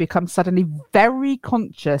reason you become suddenly very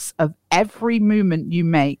conscious of every movement you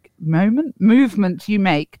make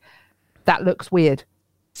that looks weird.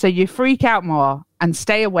 So you freak out more and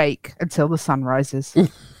stay awake until the sun rises.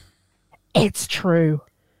 It's true.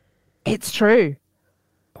 It's true.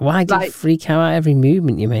 Why do you freak out at every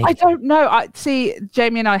movement you make? I don't know. See,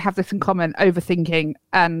 Jamie and I have this in common, overthinking.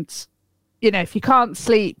 And, if you can't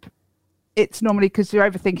sleep, it's normally because you're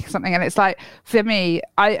overthinking something. And it's like, for me,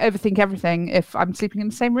 I overthink everything if I'm sleeping in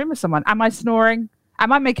the same room with someone. Am I snoring?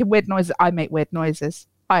 Am I making weird noises? I make weird noises.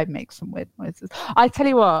 I make some weird noises. I tell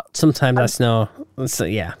you what. Sometimes I snore. So,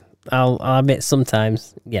 yeah, I'll admit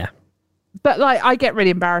sometimes. Yeah. But I get really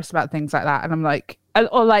embarrassed about things like that. And I'm like,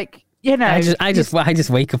 or like, I just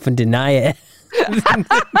wake up and deny it.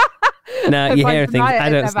 No, you hear things. I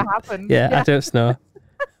don't. Never happened. Yeah, I don't snore.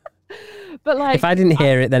 But if I didn't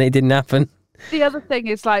hear it, then it didn't happen. The other thing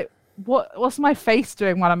is what's my face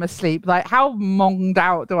doing while I'm asleep? Like, how monged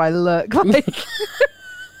out do I look? Like,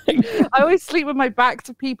 I always sleep with my back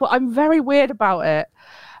to people. I'm very weird about it,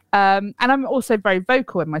 and I'm also very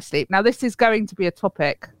vocal in my sleep. Now, this is going to be a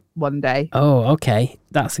topic one day. Oh, okay,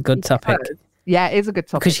 that's a good topic. Yeah, it is a good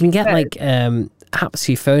topic. Because you can get apps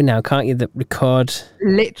for your phone now, can't you, that record?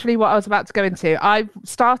 Literally what I was about to go into. I've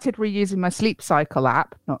started reusing my Sleep Cycle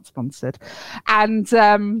app, not sponsored. And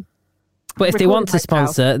but if they want to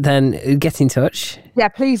sponsor, then get in touch. Yeah,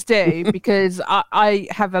 please do, because I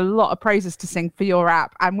have a lot of praises to sing for your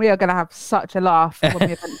app, and we are going to have such a laugh when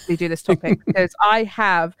we eventually do this topic, because I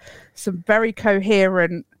have some very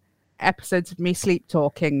coherent episodes of me sleep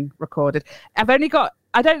talking recorded.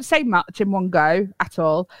 I don't say much in one go at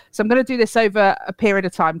all. So I'm going to do this over a period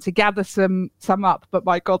of time to gather some up. But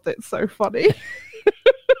my God, it's so funny.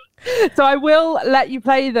 So I will let you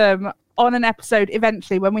play them on an episode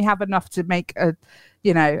eventually when we have enough to make a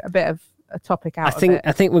bit of a topic out of it.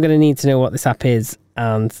 I think we're going to need to know what this app is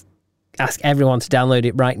and ask everyone to download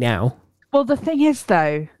it right now. Well, the thing is,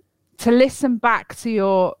 though, to listen back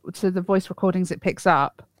to the voice recordings it picks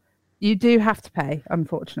up, you do have to pay,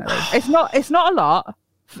 unfortunately. It's not a lot.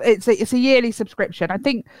 It's a yearly subscription. I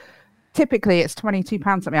think typically it's £22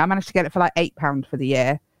 something. I managed to get it for like £8 for the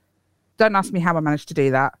year. Don't ask me how I managed to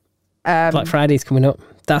do that. Black Friday's coming up.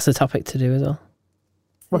 That's a topic to do as well.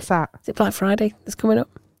 What's that? Is it Black Friday that's coming up?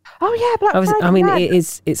 Oh yeah, Black Friday. I mean, yeah.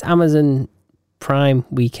 it's Amazon Prime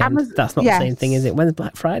weekend. That's not the same thing, is it? When's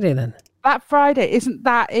Black Friday then? Black Friday, isn't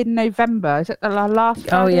that in November? Is it the last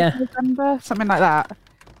Friday of November? Something like that.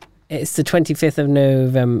 It's the 25th of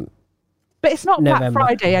November. But it's not Black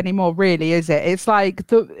Friday anymore, really, is it? It's like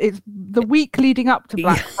it's the week leading up to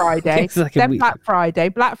Black Friday, like then Black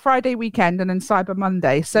Friday weekend, and then Cyber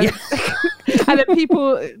Monday. So, and then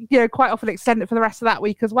people, quite often extend it for the rest of that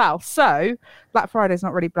week as well. So, Black Friday is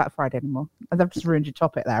not really Black Friday anymore. I've just ruined your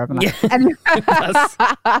topic there, haven't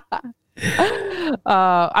I?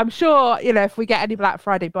 I'm sure if we get any Black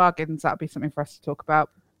Friday bargains, that'll be something for us to talk about.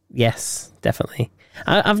 Yes, definitely.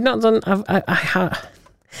 I've not done.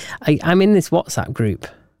 I'm in this WhatsApp group.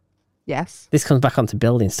 Yes. This comes back onto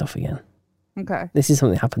building stuff again. Okay. This is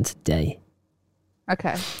something that happened today.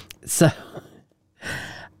 Okay. So,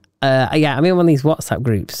 I'm in one of these WhatsApp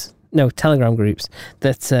groups. No, Telegram groups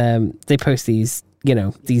that they post these,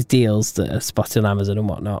 these deals that are spotted on Amazon and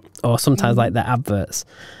whatnot, or sometimes like their adverts.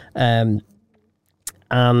 And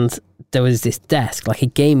there was this desk, like a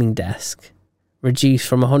gaming desk, reduced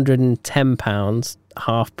from £110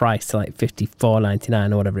 half price to like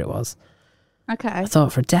 $54.99 or whatever it was. Okay. I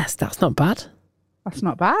thought, for a desk, that's not bad. That's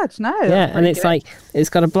not bad, no. Yeah, and it's like, it's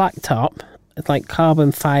got a black top, it's like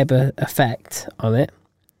carbon fibre effect on it.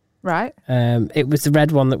 Right. It was the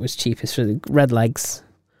red one that was cheapest for the red legs.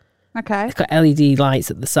 Okay. It's got LED lights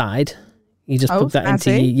at the side. You just plug that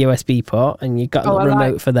into your USB port and you've got a little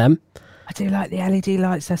remote for them. I do like the LED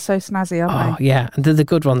lights. They're so snazzy, aren't they? Oh, yeah. And they're the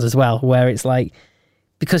good ones as well, where it's like,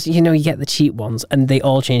 because, you get the cheap ones and they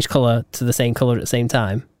all change colour to the same colour at the same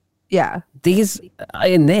time. Yeah. These,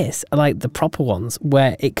 in this, are like the proper ones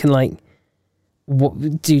where it can like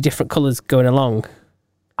do different colours going along.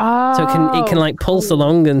 Oh. So it can like pulse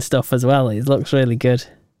along and stuff as well. It looks really good.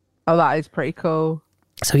 Oh, that is pretty cool.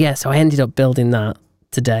 So I ended up building that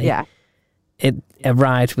today. Yeah. It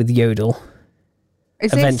arrived with Yodel.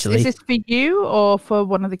 Is eventually. This for you or for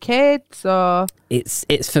one of the kids or? It's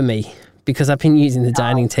for me because I've been using the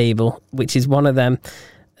dining table, which is one of them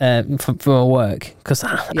for my work. Because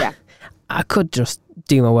I could just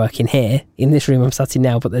do my work in here, in this room I'm sat in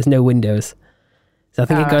now, but there's no windows. So I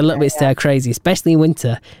think I'd go a little bit stir crazy, especially in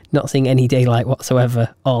winter, not seeing any daylight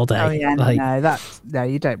whatsoever all day. Oh yeah, no,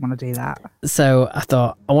 you don't want to do that. So I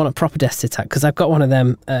thought, I want a proper desk to attack, because I've got one of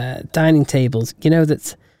them dining tables,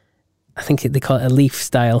 that's, I think they call it a leaf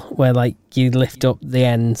style, where like you lift up the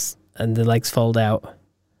ends and the legs fold out.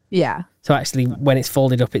 Yeah. So actually, when it's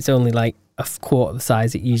folded up, it's only like a quarter the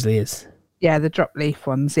size it usually is. Yeah, the drop leaf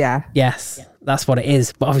ones, yeah. Yes, that's what it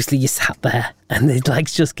is. But obviously you sat there and the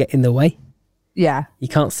legs just get in the way. Yeah. You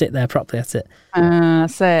can't sit there properly at it.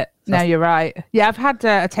 That's it. No, you're right. Yeah, I've had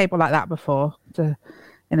a table like that before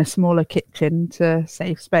in a smaller kitchen to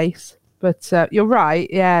save space. But you're right.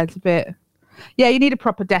 Yeah, it's a bit... Yeah, you need a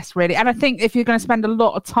proper desk, really. And I think if you're going to spend a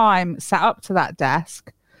lot of time set up to that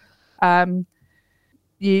desk,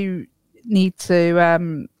 you need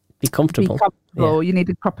to... Be comfortable. Yeah. You need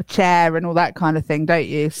a proper chair and all that kind of thing, don't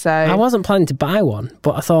you? So I wasn't planning to buy one,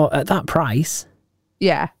 but I thought at that price...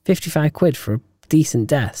 Yeah. 55 quid for a decent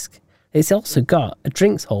desk. It's also got a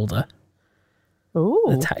drinks holder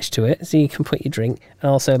attached to it, so you can put your drink, and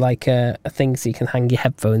also like a thing so you can hang your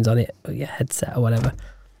headphones on it, or your headset or whatever.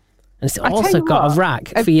 And it's also got a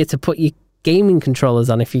rack for you to put your gaming controllers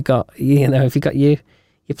on. If you got, if you got your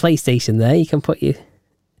PlayStation there, you can put your...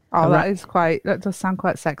 Oh, that does sound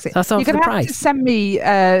quite sexy. So I thought, you're going to have to send me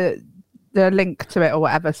the link to it or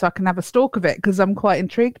whatever, so I can have a stalk of it, because I'm quite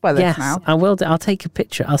intrigued by this now. Yes, I will. I'll take a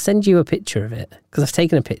picture. I'll send you a picture of it, because I've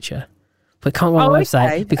taken a picture, but it can't go on the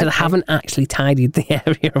website because I haven't actually tidied the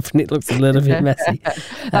area up and it looks a little bit messy.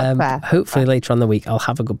 Hopefully later on the week I'll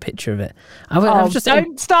have a good picture of it.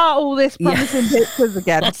 Don't start all this promising pictures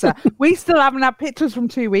again. So we still haven't had pictures from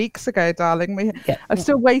 2 weeks ago, darling. I'm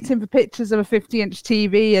still waiting for pictures of a 50-inch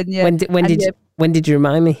TV. And when did you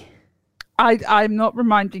remind me? I'm not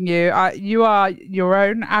reminding you. You are your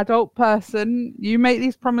own adult person. You make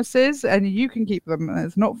these promises and you can keep them.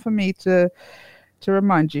 It's not for me to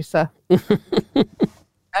remind you, sir. No,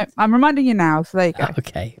 I'm reminding you now, so there you go.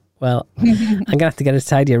 Okay. Well, I'm gonna have to get a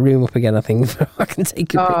tidier room up again, I think, before I can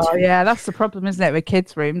take a picture. Oh yeah, that's the problem, isn't it, with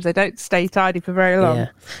kids' rooms? They don't stay tidy for very long.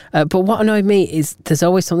 Yeah. But what annoyed me is there's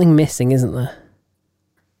always something missing, isn't there?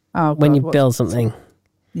 Oh, when God, you build something.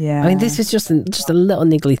 Yeah. I mean, this is just a little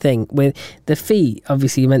niggly thing. With the feet,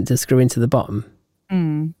 obviously, you're meant to screw into the bottom.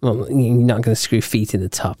 Well, you're not going to screw feet in the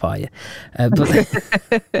top, are you? But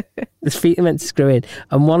the feet are meant to screw in,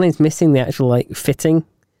 and one is missing the actual like fitting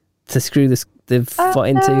to screw the foot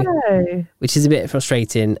into, which is a bit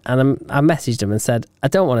frustrating. And I messaged them and said, I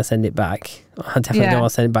don't want to send it back. I definitely don't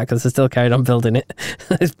want to send it back because I still carried on building it.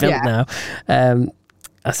 It's built now.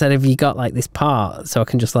 I said, have you got like this part so I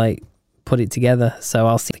can just like put it together? So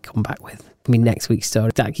I'll see what they come back with. I mean, next week's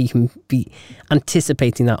story. That you can be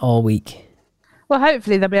anticipating that all week. Well,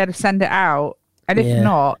 hopefully they'll be able to send it out, and if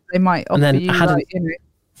not, they might offer you like,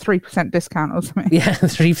 3% discount or something. Yeah,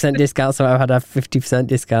 3% discount. So I've had a 50%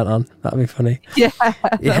 discount on. That'd be funny. Yeah.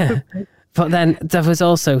 But then there was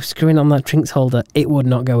also screwing on that drinks holder. It would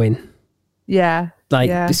not go in. Yeah.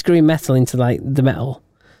 Like screwing metal into like the metal,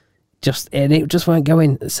 it just weren't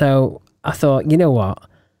going. So I thought, you know what?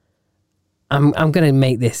 I'm gonna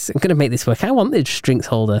make this. I'm gonna make this work. I want the drinks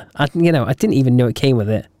holder. I didn't even know it came with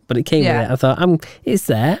it. But it came with it. I thought, it's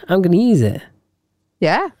there. I'm going to use it.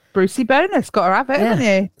 Yeah. Brucey bonus. Got to have it, haven't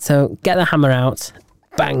you? So get the hammer out.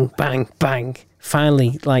 Bang, bang, bang.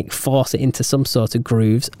 Finally, like, force it into some sort of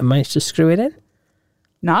grooves and manage to screw it in.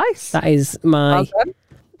 Nice. That is my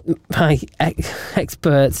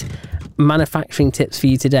expert manufacturing tips for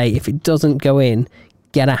you today. If it doesn't go in,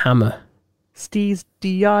 get a hammer. Steve's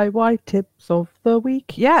DIY tips of the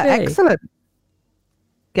week. Yeah, excellent.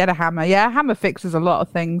 Get a hammer. Yeah, a hammer fixes a lot of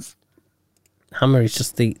things. Hammer is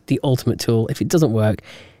just the ultimate tool. If it doesn't work,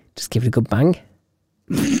 just give it a good bang.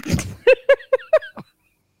 With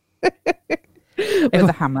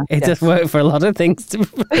a hammer. It does work for a lot of things.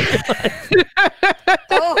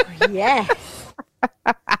 Oh, yeah.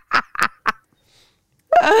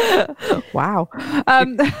 Wow.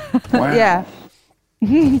 Yeah.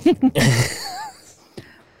 We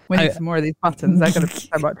need some more of these buttons. They're going to be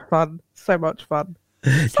so much fun. So much fun. Do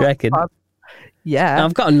you reckon? Yeah.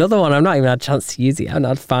 I've got another one. I've not even had a chance to use it. I've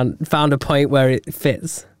not found a point where it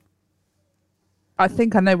fits. I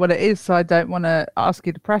think I know what it is, so I don't want to ask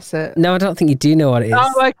you to press it. No, I don't think you do know what it is.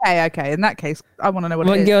 Oh, okay. In that case, I want to know what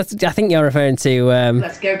it is. I think you're referring to...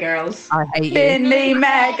 Let's go, girls. I hate you. Finley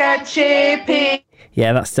Mega Chippy.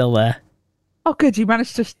 Yeah, that's still there. Oh, good. You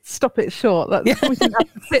managed to stop it short. We didn't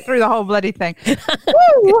have to sit through the whole bloody thing.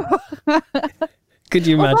 Woo! Could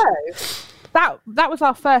you imagine? That was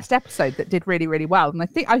our first episode that did really, really well. And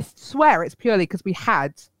I swear it's purely because we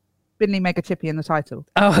had Finley Mega Chippy in the title.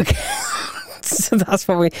 Oh, okay. So that's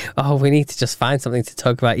what we need to just find something to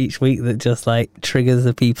talk about each week that just like triggers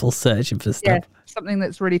the people searching for stuff. Yeah, something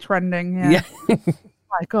that's really trending. Yeah.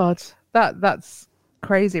 My God, that's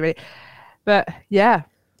crazy, really. But yeah.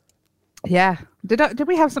 Did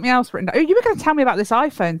we have something else written down? Oh, you were going to tell me about this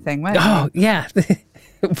iPhone thing, weren't you? Oh, yeah.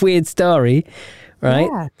 Weird story, right?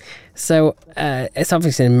 Yeah. So it's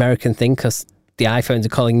obviously an American thing because the iPhones are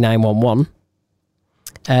calling 911.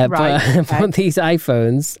 But these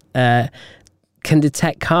iPhones can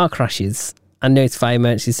detect car crashes and notify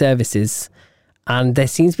emergency services. And they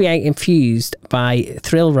seem to be infused by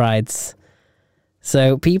thrill rides.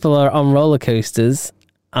 So people are on roller coasters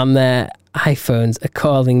and their iPhones are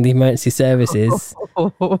calling the emergency services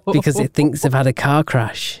because it thinks they've had a car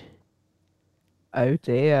crash. Oh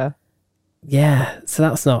dear. Yeah, so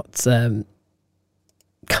that's not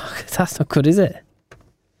good, is it?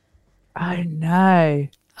 Oh no.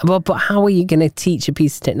 Well, but how are you going to teach a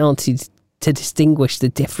piece of technology to distinguish the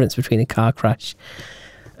difference between a car crash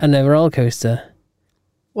and a roller coaster?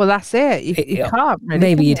 Well, that's it. You can't really.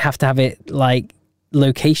 Maybe you'd have to have it like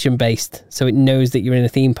location based, so it knows that you're in a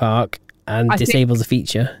theme park and disables a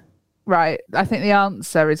feature. Right. I think the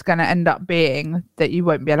answer is going to end up being that you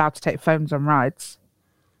won't be allowed to take phones on rides.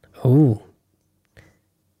 Oh.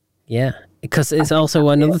 Yeah. Because it's also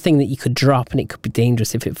another thing that you could drop and it could be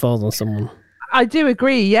dangerous if it falls on someone. I do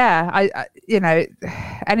agree. Yeah. I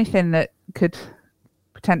anything that could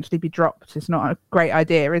potentially be dropped is not a great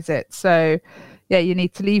idea, is it? So, yeah, you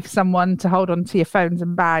need to leave someone to hold on to your phones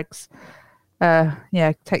and bags.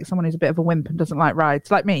 Take someone who's a bit of a wimp and doesn't like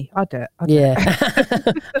rides, like me. I do it.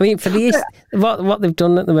 I mean, for what they've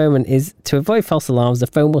done at the moment is to avoid false alarms, the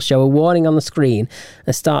phone will show a warning on the screen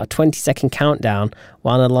and start a 20-second countdown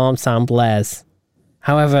while an alarm sound blares.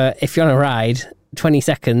 However, if you're on a ride, 20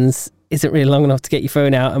 seconds isn't really long enough to get your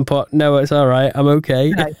phone out and put, no, it's all right, I'm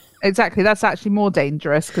okay. No, exactly. That's actually more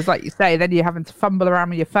dangerous because, like you say, then you're having to fumble around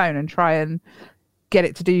with your phone and try and get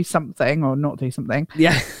it to do something or not do something.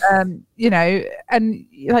 Yeah. You know, and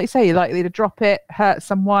like you say, you're likely to drop it, hurt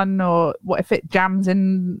someone, or what if it jams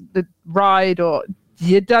in the ride, or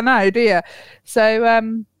you don't know, do you?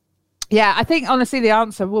 So, yeah, I think honestly the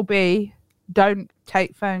answer will be don't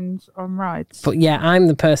take phones on rides. But yeah, I'm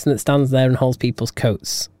the person that stands there and holds people's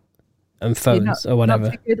coats and phones or whatever.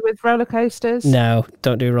 Not too good with roller coasters? No,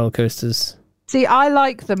 don't do roller coasters. See, I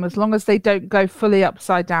like them as long as they don't go fully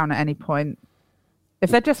upside down at any point. If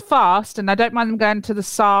they're just fast, and I don't mind them going to the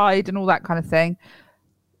side and all that kind of thing,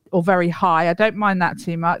 or very high, I don't mind that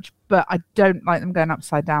too much, but I don't like them going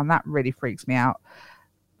upside down. That really freaks me out.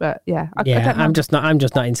 But yeah, I'm just not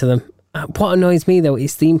into them. What annoys me though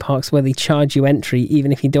is theme parks where they charge you entry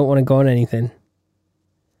even if you don't want to go on anything.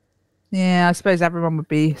 Yeah, I suppose everyone would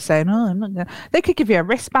be saying, "Oh, I'm not going." They could give you a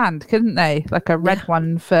wristband, couldn't they? Like a red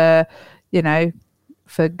one for, you know,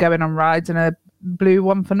 for going on rides, and a blue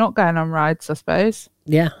one for not going on rides, I suppose.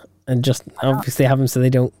 Yeah, and just obviously have them so they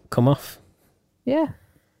don't come off. Yeah.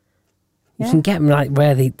 You can get them like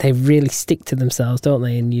where they really stick to themselves, don't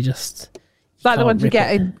they? And you just... Like the ones you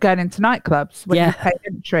get going into nightclubs when you pay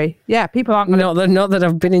entry. Yeah, people aren't going to... Not that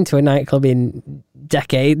I've been into a nightclub in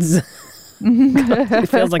decades. It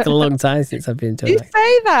feels like a long time since I've been to You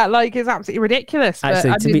say that like it's absolutely ridiculous.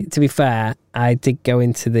 Actually, to be fair, I did go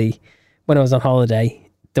into when I was on holiday,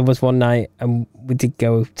 there was one night and we did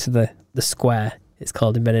go to the square, it's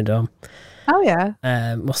called, in Benidorm. Oh, yeah.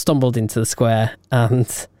 Well, stumbled into the square,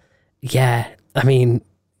 and yeah, I mean,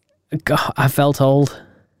 God, I felt old.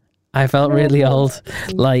 I felt really old.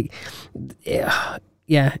 Like, yeah,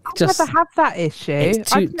 just... I never have that issue.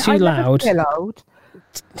 It's too loud. Never feel old.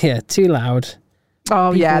 Yeah, too loud.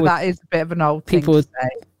 Oh, that is a bit of an old thing people to say.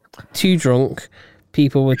 Too drunk.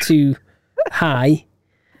 People were too high.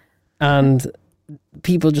 And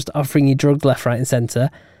people just offering you drugs left, right and centre.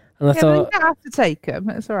 And I thought... you don't have to take them.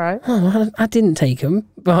 It's all right. Oh, I didn't take them.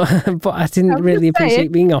 But I didn't really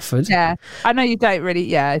appreciate being offered. Yeah, I know you don't really...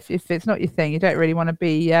 Yeah, if it's not your thing, you don't really want to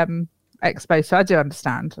be exposed. So I do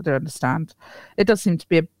understand. It does seem to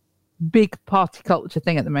be a big party culture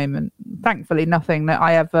thing at the moment. Thankfully, nothing that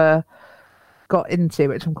I ever got into,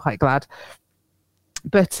 which I'm quite glad.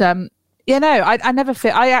 But I never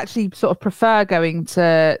feel... I actually sort of prefer going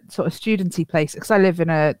to sort of studenty places because I live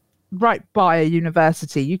in right by a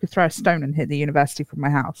university. You could throw a stone and hit the university from my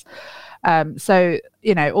house. So,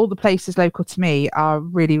 you know, all the places local to me are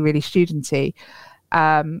really, really studenty.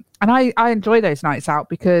 And I enjoy those nights out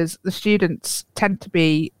because the students tend to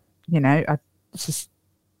be, you know, it's just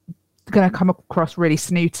going to come across really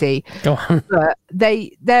snooty. Go on. But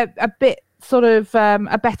they're a bit sort of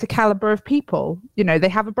a better caliber of people. You know, they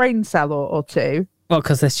have a brain cell or two. Well,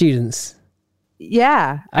 because they're students.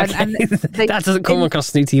 Yeah. Okay. And that doesn't come across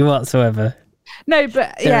snooty whatsoever. No,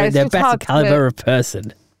 but they're it's just better caliber of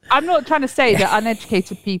person. I'm not trying to say that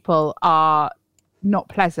uneducated people are not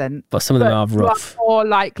pleasant, but some of them are rough. You are more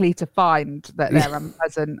likely to find that they're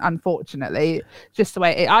unpleasant, unfortunately. Just the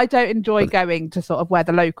way it is. I don't enjoy going to sort of where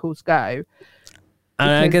the locals go. And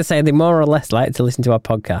I'm going to say they're more or less likely to listen to our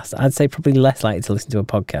podcast. I'd say probably less likely to listen to a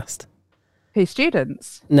podcast. Who,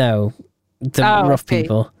 students? No, the rough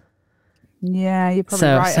people. Yeah, you're probably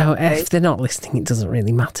right. So if they're not listening, it doesn't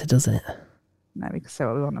really matter, does it? No, we can say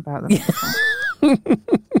what we want about them.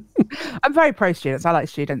 I'm very pro students. I like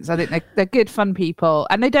students. I think they're good, fun people,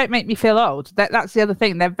 and they don't make me feel old. That's the other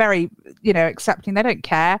thing. They're very, you know, accepting. They don't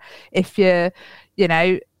care if you're, you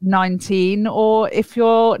know, 19 or if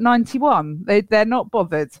you're 91. They're not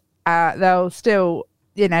bothered. They'll still,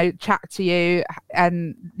 you know, chat to you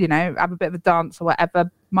and, you know, have a bit of a dance or whatever.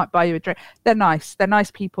 Might buy you a drink. They're nice. They're nice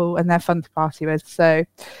people and they're fun to party with. So,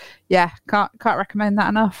 yeah, can't recommend that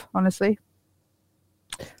enough, honestly.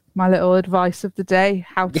 My little advice of the day: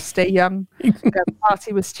 how to stay young, go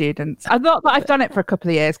party with students. I thought that I've done it for a couple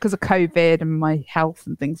of years because of COVID and my health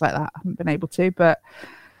and things like that. I haven't been able to, but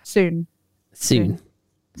soon.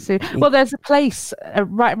 Well, there's a place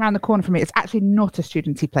right around the corner from me. It's actually not a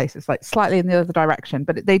studenty place. It's like slightly in the other direction,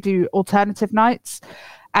 but they do alternative nights,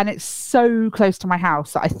 and it's so close to my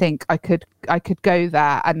house that I think I could go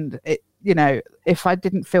there, and it, you know, if I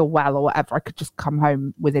didn't feel well or whatever, I could just come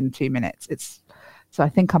home within 2 minutes. So I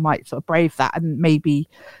think I might sort of brave that and maybe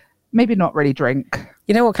not really drink.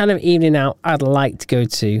 You know what kind of evening out I'd like to go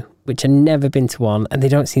to, which I've never been to one, and they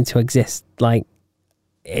don't seem to exist like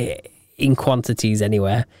in quantities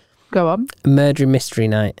anywhere. Go on. A murder and mystery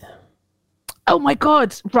night. Oh my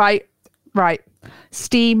God. Right.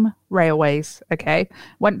 Steam Railways. Okay.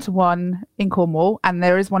 Went to one in Cornwall, and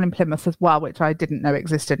there is one in Plymouth as well, which I didn't know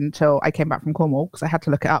existed until I came back from Cornwall because I had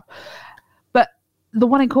to look it up. But the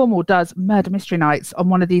one in Cornwall does murder mystery nights on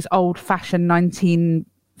one of these old-fashioned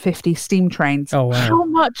 1950 steam trains. Oh, wow. How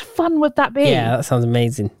much fun would that be? Yeah, that sounds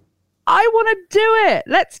amazing. I want to do it.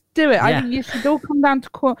 Let's do it. Yeah. I think you should all come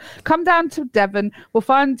down to Devon. We'll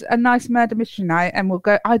find a nice murder mystery night and we'll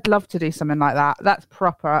go. I'd love to do something like that. That's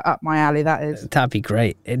proper up my alley. That is. That'd be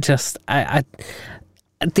great. It just, the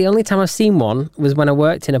only time I've seen one was when I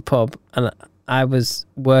worked in a pub and I was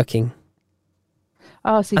working.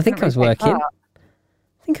 Oh, so I think I was working.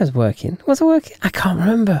 Was I working? I can't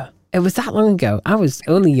remember. It was that long ago. I was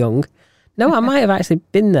only young. No, I might have actually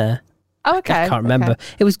been there. Oh, okay. I can't remember.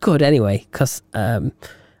 Okay. It was good anyway, because I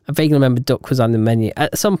vaguely remember duck was on the menu.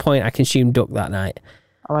 At some point, I consumed duck that night.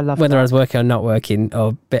 Oh, I love Whether that. I was working or not working, or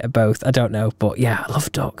a bit of both, I don't know. But yeah, I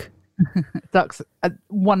love duck. Duck's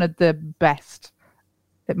one of the best.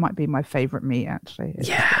 It might be my favourite meat, actually.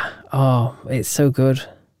 Yeah. Oh, it's so good.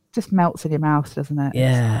 Just melts in your mouth, doesn't it?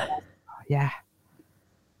 Yeah. Yeah.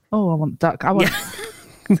 Oh, I want duck. I want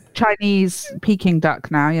Chinese Peking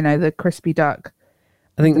duck now, the crispy duck.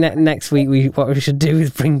 I think next week what we should do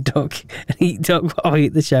is bring duck and eat duck while we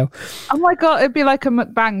eat the show. Oh my God, it'd be like a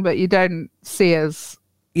mukbang, but you don't see us.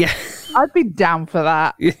 Yeah. I'd be down for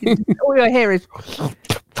that. All you'll hear is...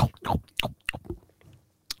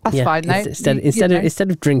 That's fine, though.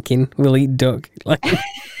 Instead of drinking, we'll eat duck. Like...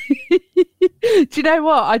 Do you know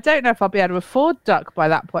what? I don't know if I'll be able to afford duck by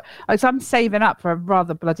that point. So I'm saving up for a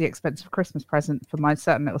rather bloody expensive Christmas present for my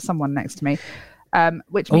certain little someone next to me.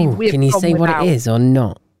 Which means can you say what it is or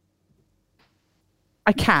not?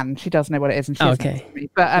 I can. She does know what it is, and she's okay. Me,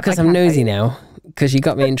 but because I'm nosy now. Because you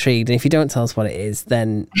got me intrigued, and if you don't tell us what it is,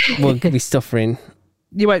 then we'll be suffering.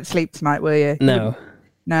 You won't sleep tonight, will you? No.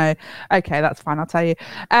 No. Okay, that's fine. I'll tell you.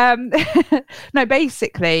 No,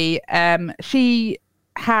 basically, she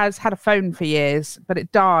has had a phone for years, but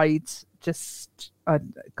it died just,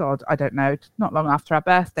 God, I don't know, not long after our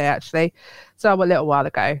birthday, actually. So a little while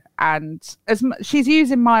ago. And she's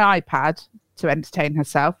using my iPad to entertain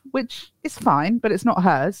herself, which is fine, but it's not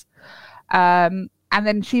hers. And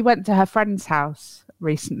then she went to her friend's house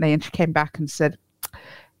recently and she came back and said,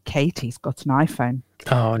 Katie's got an iPhone.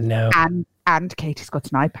 Oh, no. And Katie's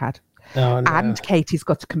got an iPad. Oh, no. And Katie's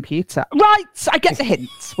got a computer. Right, I get the hint.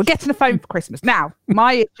 We're getting a phone for Christmas. Now,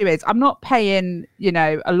 my issue is I'm not paying,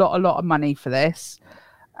 a lot of money for this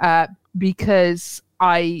because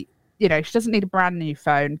she doesn't need a brand new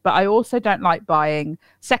phone, but I also don't like buying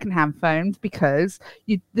secondhand phones because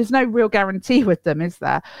there's no real guarantee with them, is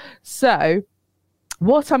there? So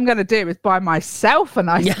what I'm going to do is buy myself a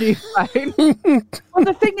nice new phone. Well,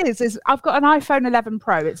 the thing is I've got an iPhone 11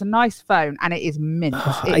 Pro. It's a nice phone and it is mint.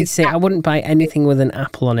 I'd say I wouldn't buy anything with an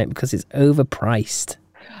Apple on it because it's overpriced.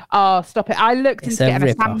 Oh, stop it. I looked into getting a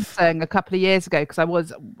rip-off. Samsung a couple of years ago because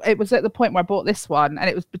it was at the point where I bought this one and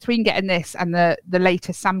it was between getting this and the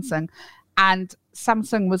latest Samsung. And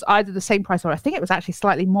Samsung was either the same price or I think it was actually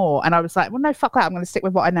slightly more. And I was like, well, no, fuck that. I'm going to stick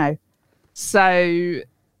with what I know. So,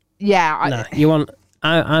 yeah.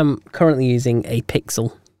 I'm currently using a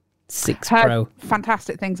Pixel 6 Pro.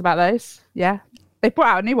 Fantastic things about those. Yeah. They brought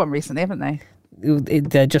out a new one recently, haven't they?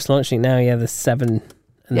 They're just launching it now, the 7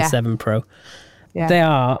 and the 7 Pro. Yeah. They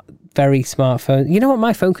are very smart phones. You know what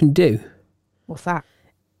my phone can do? What's that?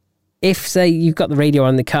 If, say, you've got the radio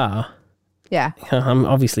on the car, yeah.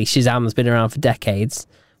 Obviously Shazam's been around for decades,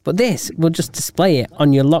 but this will just display it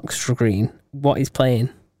on your lock screen, what is playing.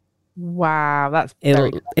 Wow, that's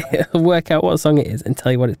It'll work out what song it is and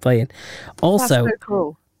tell you what it's playing. Also, that's so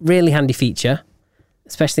cool. Really handy feature,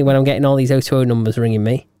 especially when I'm getting all these 020 numbers ringing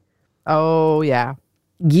me. Oh, yeah.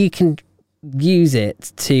 You can use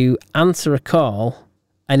it to answer a call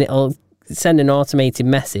and it'll send an automated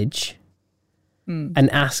message and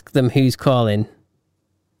ask them who's calling.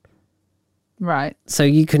 Right. So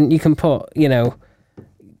you can put,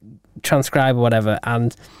 transcribe or whatever,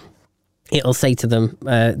 and it'll say to them,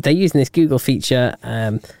 they're using this Google feature,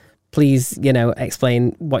 please,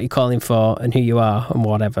 explain what you're calling for and who you are and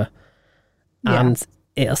whatever. Yeah. And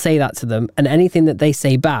it'll say that to them, and anything that they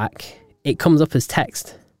say back, it comes up as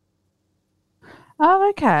text. Oh,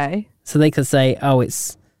 okay. So they could say,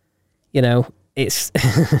 it's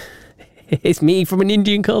it's me from an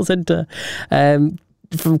Indian call centre,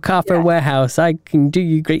 from Car Phone Warehouse. I can do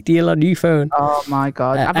you a great deal on new phone. Oh my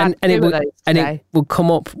God. And it will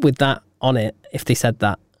come up with that on it if they said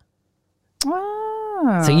that.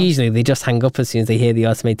 Oh. So usually they just hang up as soon as they hear the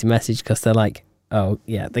automated message because they're like, oh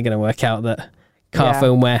yeah, they're going to work out that Car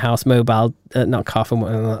Phone Warehouse mobile, not Car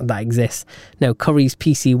Phone that exists. No, Curry's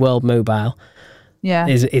PC World mobile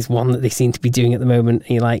is one that they seem to be doing at the moment.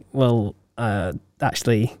 And you're like, well,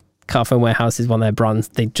 actually Car Phone Warehouse is one of their brands.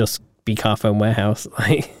 They'd just be Car Phone Warehouse.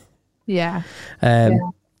 Yeah.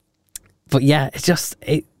 But yeah,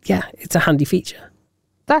 it's a handy feature.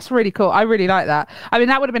 That's really cool. I really like that. I mean,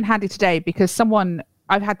 that would have been handy today because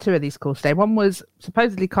I've had 2 of these calls today. One was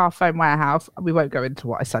supposedly Car Phone Warehouse. We won't go into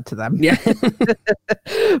what I said to them. Yeah.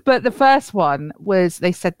 But the first one was,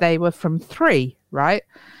 they said they were from 3, right?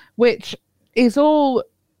 Which is all,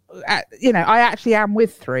 I actually am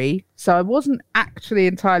with 3. So I wasn't actually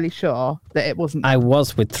entirely sure that it wasn't. I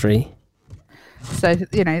was with 3. So,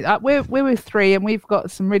 we're with 3 and we've got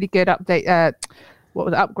some really good upgrades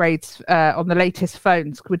on the latest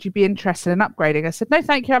phones. Would you be interested in upgrading? I said, no,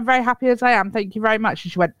 thank you. I'm very happy as I am. Thank you very much.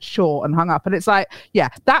 And she went, sure, and hung up. And it's like, yeah,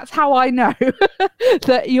 that's how I know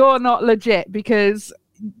that you're not legit, because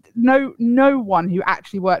no one who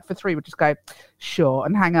actually worked for 3 would just go, sure,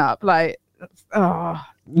 and hang up. Like, they're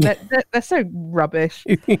so rubbish.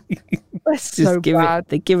 They're so bad.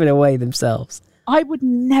 They give it away themselves. I would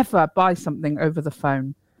never buy something over the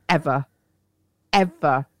phone, ever,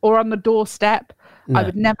 or on the doorstep. No. I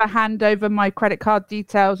would never hand over my credit card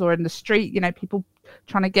details, or in the street, people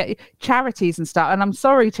trying to get charities and stuff. And I'm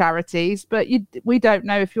sorry, charities, but we don't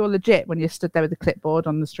know if you're legit when you're stood there with a clipboard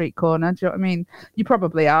on the street corner. Do you know what I mean? You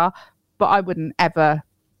probably are, but I wouldn't ever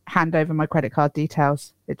hand over my credit card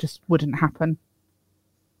details. It just wouldn't happen.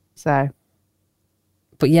 So.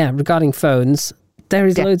 But yeah, regarding phones, there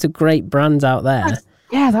is loads of great brands out there.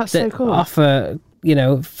 That's so cool. Offer,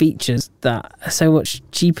 features that are so much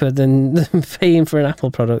cheaper than paying for an Apple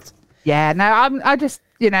product. Yeah, no, I just,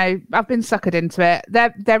 I've been suckered into it.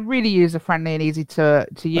 They're really user friendly and easy to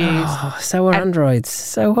use. Oh, so are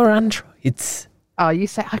Androids. Oh, you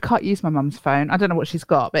say I can't use my mum's phone. I don't know what she's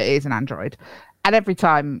got, but it is an Android. And every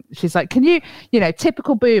time she's like, can you,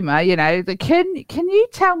 typical boomer, can you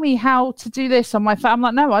tell me how to do this on my phone? I'm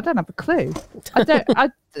like, no, I don't have a clue. I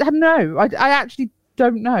actually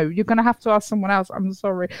don't know. You're going to have to ask someone else. I'm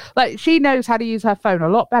sorry. Like, she knows how to use her phone a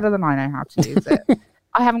lot better than I know how to use it.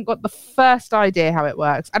 I haven't got the first idea how it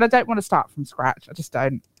works. And I don't want to start from scratch. I just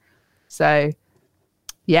don't. So,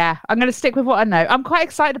 yeah, I'm going to stick with what I know. I'm quite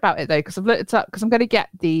excited about it, though, because I've looked it up, because I'm going to get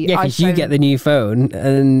the Yeah, because you get the new phone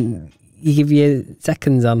and you give your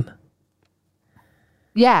seconds on.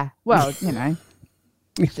 Yeah, well,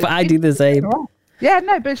 But I do the same. Yeah,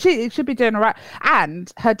 no, but she should be doing all right.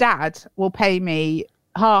 And her dad will pay me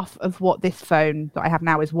half of what this phone that I have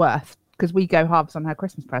now is worth, because we go halves on her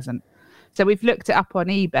Christmas present. So we've looked it up on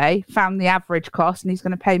eBay, found the average cost, and he's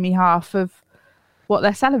going to pay me half of what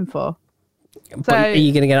they're selling for. But are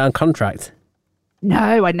you going to get it on contract?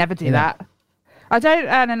 No, I never do that. I don't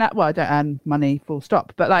earn enough. Well, I don't earn money, full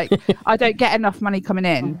stop. But I don't get enough money coming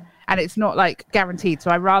in, and it's not guaranteed.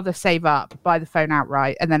 So I rather save up, buy the phone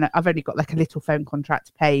outright, and then I've only got a little phone contract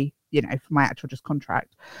to pay, for my actual just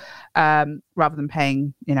contract, rather than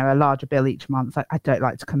paying, a larger bill each month. I don't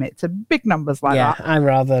like to commit to big numbers like that. Yeah, I'd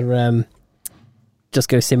rather just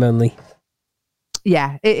go SIM only.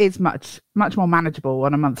 Yeah, it is much more manageable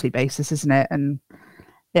on a monthly basis, isn't it? And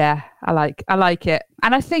yeah, I like it.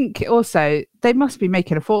 And I think also they must be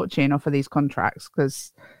making a fortune off of these contracts,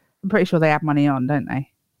 because I'm pretty sure they have money on, don't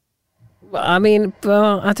they? Well, I mean,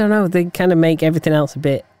 I don't know. They kind of make everything else a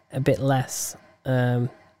bit less. So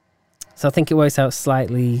I think it works out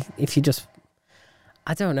slightly if you just,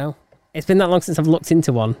 I don't know. It's been that long since I've looked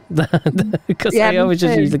into one, because I always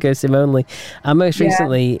just usually go SIM only. And most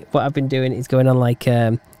recently, what I've been doing is going on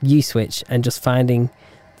Uswitch and just finding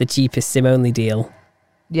the cheapest SIM only deal.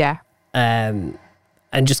 Yeah. And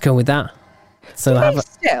just going with that. So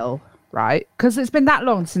still, right? Because it's been that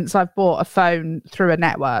long since I've bought a phone through a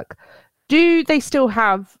network. Do they still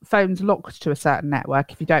have phones locked to a certain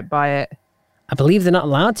network if you don't buy it? I believe they're not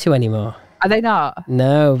allowed to anymore. Are they not?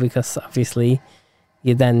 No, because obviously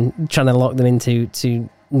you're then trying to lock them into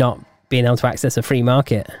not being able to access a free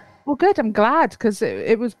market. Well, good. I'm glad, because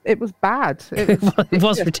it was bad. It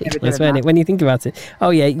was ridiculous, wasn't it? When you think about it.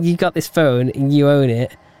 Oh yeah, you got this phone and you own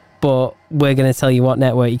it, but we're going to tell you what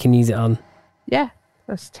network you can use it on. Yeah,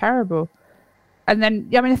 that's terrible. And then,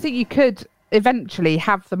 I think you could eventually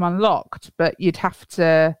have them unlocked, but you'd have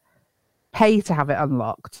to pay to have it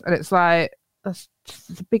unlocked. And it's that's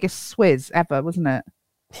just the biggest swizz ever, wasn't it?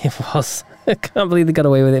 It was. I can't believe they got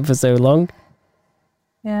away with it for so long.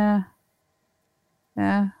 Yeah.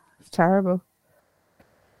 Yeah, it's terrible.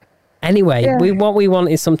 Anyway, what we want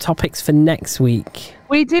is some topics for next week.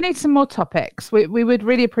 We do need some more topics. We would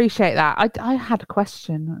really appreciate that. I had a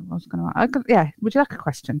question. I was going to. Would you like a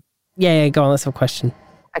question? Yeah, go on. Let's have a question.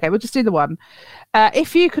 Okay, we'll just do the one.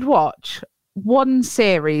 If you could watch one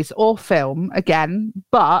series or film again,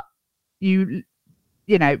 but you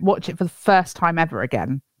watch it for the first time ever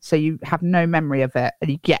again, so you have no memory of it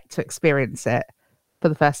and you get to experience it, for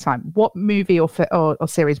the first time, what movie or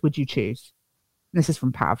series would you choose? This is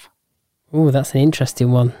from Pav. Oh, that's an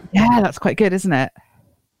interesting one. Yeah, that's quite good, isn't it?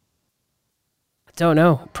 I don't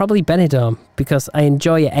know. Probably Benidorm, because I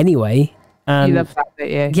enjoy it anyway. And you love that, don't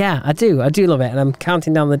you? Yeah, I do. I do love it. And I'm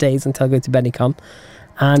counting down the days until I go to Benicon.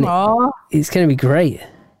 And it's going to be great.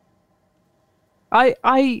 I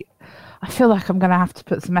feel like I'm going to have to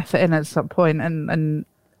put some effort in at some point and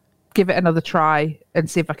give it another try and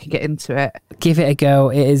see if I can get into it. Give it a go.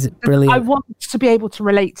 It is brilliant. I want to be able to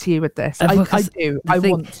relate to you with this. I do. I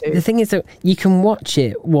want to. The thing is that you can watch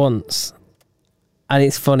it once and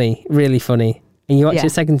it's funny, really funny. And you watch it a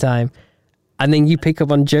second time and then you pick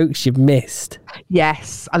up on jokes you've missed.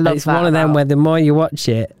 Yes, I love that. It's one of them where the more you watch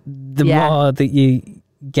it, the more that you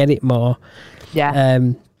get it more. Yeah.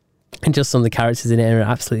 And just some of the characters in it are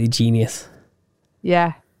absolutely genius.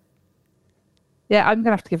 Yeah. Yeah, I'm going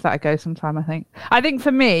to have to give that a go sometime, I think. I think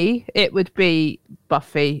for me, it would be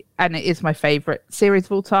Buffy, and it is my favourite series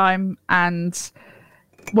of all time. And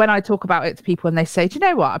when I talk about it to people and they say, do you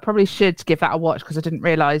know what? I probably should give that a watch because I didn't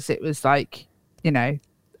realise it was like, you know,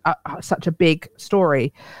 such a big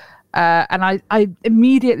story. And I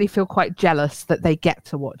immediately feel quite jealous that they get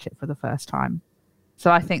to watch it for the first time.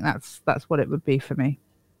 So I think that's what it would be for me.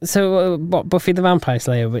 So what, Buffy the Vampire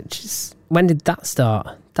Slayer, when did that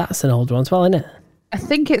start? That's an old one as well, isn't it? I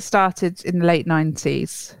think it started in the late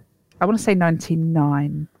 90s. I want to say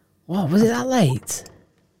 99. What, was it that late?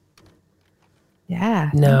 Yeah.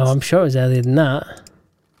 No, I'm sure it was earlier than that.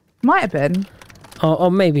 Might have been. Or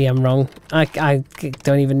maybe I'm wrong. I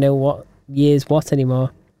don't even know what year's what anymore.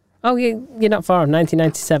 Oh, you're not far.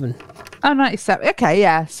 1997. Oh, 97. Okay,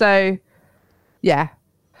 yeah. So, yeah.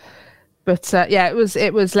 But it was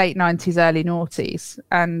late 90s, early noughties,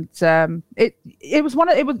 and it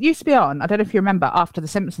used to be on. I don't know if you remember, after The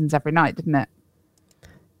Simpsons every night, didn't it?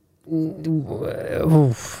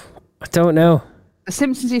 I don't know. The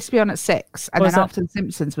Simpsons used to be on at 6, and then after The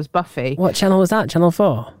Simpsons was Buffy. What channel was that? Channel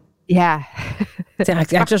 4? Yeah.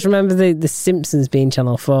 I just remember the Simpsons being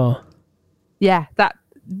Channel 4. Yeah,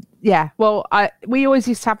 well, we always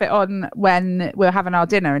used to have it on when we were having our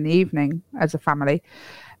dinner in the evening as a family.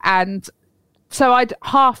 And so I'd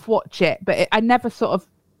half watch it, but I never sort of,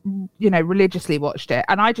 religiously watched it.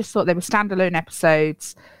 And I just thought they were standalone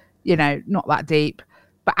episodes, not that deep.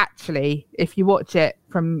 But actually, if you watch it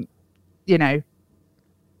from,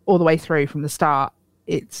 all the way through from the start,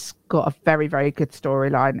 it's got a very, very good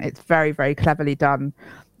storyline. It's very, very cleverly done.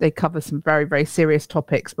 They cover some very, very serious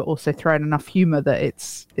topics, but also throw in enough humour that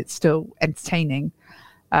it's still entertaining.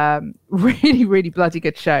 Really, really bloody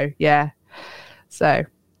good show. Yeah. So.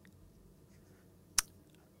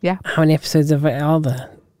 Yeah. How many episodes of it are there?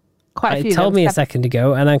 Quite a few. You told me a second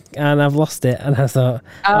ago, and I've lost it, and I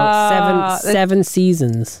thought, seven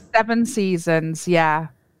seasons. 7 seasons, yeah.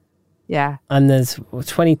 Yeah. And there's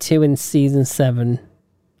 22 in season 7.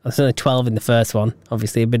 There's only 12 in the first one.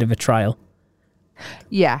 Obviously, a bit of a trial.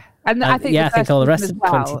 Yeah. And I think all the rest as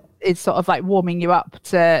well is sort of like warming you up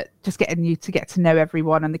to just getting you to get to know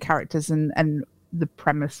everyone and the characters and the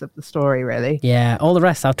premise of the story, really. Yeah, all the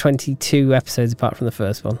rest have 22 episodes apart from the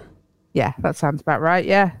first one. Yeah, that sounds about right,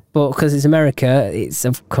 yeah. But because it's America, it's,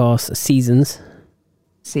 of course, seasons.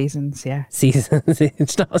 Seasons, yeah. Seasons.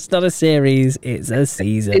 It's not a series, it's a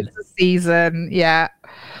season. It's a season, yeah.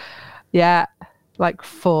 Yeah, like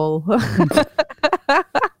full.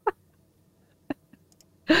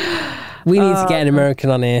 We need to get an American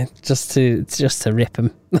on here just to rip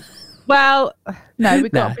him. Well, no,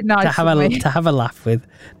 we've got to be nice. To have a laugh with.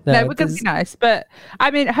 No, we're going to be nice. But,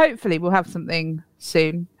 I mean, hopefully we'll have something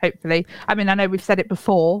soon. Hopefully. I mean, I know we've said it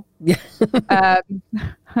before. Yeah.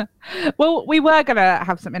 Well, we were going to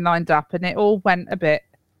have something lined up and it all went a bit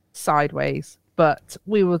sideways. But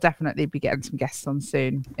we will definitely be getting some guests on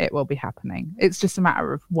soon. It will be happening. It's just a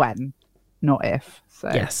matter of when, not if.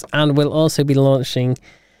 So. Yes, and we'll also be launching,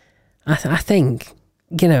 I think,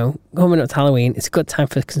 coming up to Halloween, it's a good time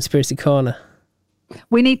for Conspiracy Corner.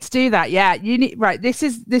 We need to do that. Yeah, you need This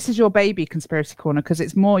is your baby, Conspiracy Corner, because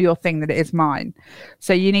it's more your thing than it is mine.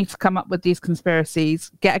 So you need to come up with these conspiracies,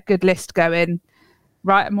 get a good list going,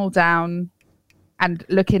 write them all down, and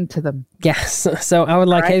look into them. Yes. So I would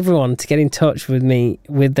like everyone to get in touch with me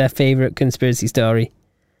with their favourite conspiracy story.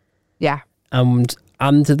 Yeah. And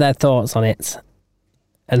their thoughts on it,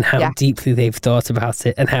 and how deeply they've thought about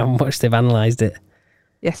it, and how much they've analysed it.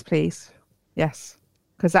 Yes, please. Yes,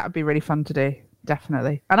 because that would be really fun to do.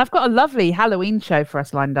 Definitely. And I've got a lovely Halloween show for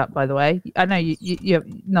us lined up, by the way. I know you're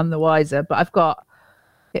none the wiser, but I've got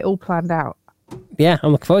it all planned out. Yeah,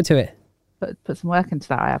 I'm looking forward to it. Put some work into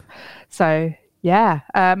that, I have. So, yeah.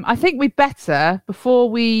 I think we better, before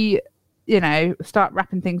we start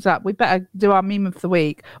wrapping things up, we better do our meme of the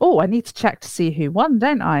week. Oh, I need to check to see who won,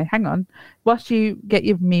 don't I? Hang on. Whilst you get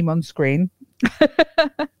your meme on screen.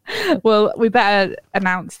 Well, we better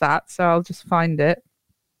announce that. So I'll just find it,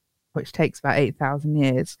 which takes about 8,000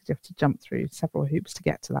 years. You have to jump through several hoops to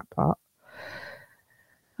get to that part.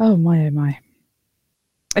 Oh my, oh my.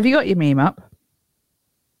 Have you got your meme up?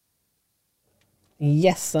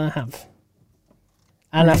 Yes, I have.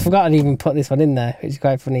 And I forgot I'd even put this one in there, which is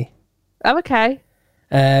quite funny. Oh, okay.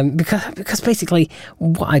 Because basically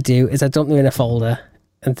what I do is I dump them in a folder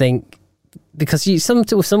and think, because some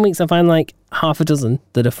weeks I find like half a dozen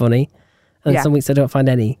that are funny, and some weeks I don't find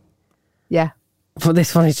any. Yeah. But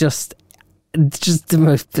this one is just the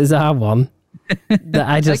most bizarre one that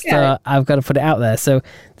I just thought I've got to put it out there. So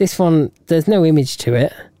this one, there's no image to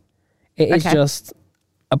it. It is just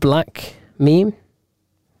a black meme,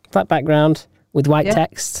 black background with white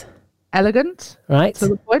text. Elegant. Right. To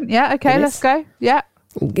the point. Yeah. Okay. Let's go. Yeah.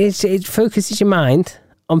 It focuses your mind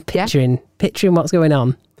on picturing what's going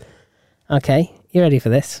on. Okay. You ready for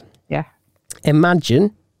this? Yeah.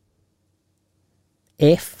 Imagine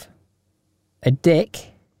if a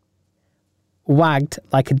dick wagged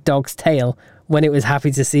like a dog's tail when it was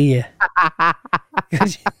happy to see you. I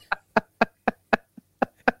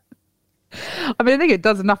mean, I think it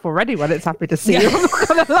does enough already when it's happy to see you. I'm not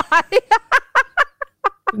going to lie.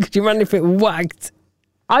 Could you imagine if it wagged?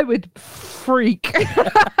 I would freak.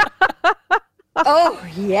 Oh,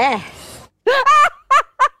 yes.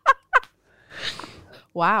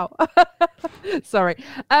 Wow. Sorry.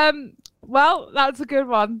 Well, that's a good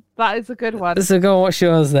one. That is a good one. So go on, what's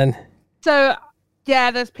yours then? So, yeah,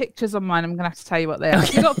 there's pictures on mine. I'm going to have to tell you what they are.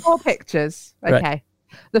 You've got 4 pictures. Okay. Right.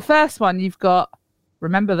 The first one, you've got,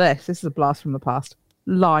 remember this is a blast from the past,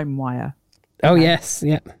 LimeWire. Oh, yes.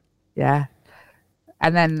 Yeah. Yeah.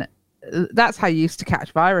 And then that's how you used to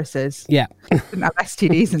catch viruses. Yeah. Didn't have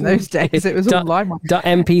STDs in those days. It was all LimeWire.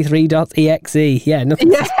 .mp3.exe. Yeah,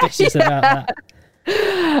 nothing suspicious about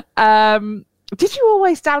that. Did you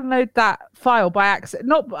always download that file by accident?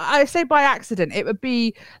 Not, I say by accident. It would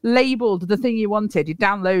be labeled the thing you wanted. You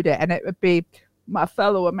download it, and it would be my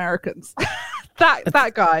fellow Americans.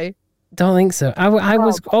 that guy. Don't think so. I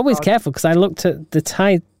was always careful because I looked at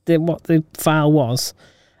what the file was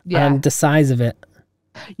and the size of it.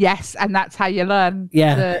 Yes, and that's how you learn.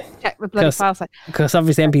 Yeah, to check the bloody file size. Because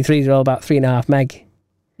obviously MP3s are all about 3.5 meg.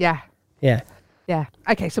 Yeah. Yeah. Yeah.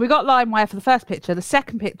 Okay, so we got LimeWire for the first picture. The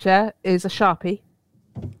second picture is a Sharpie.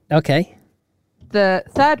 Okay. The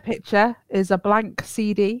third picture is a blank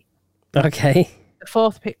CD. Okay. The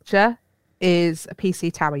fourth picture is a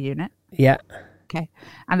PC tower unit. Yeah. Okay.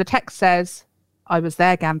 And the text says, I was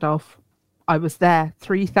there, Gandalf. I was there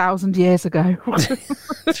 3,000 years ago.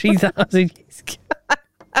 3,000 years ago.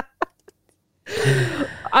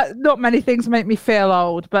 Not many things make me feel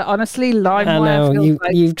old, but honestly, LimeWire feels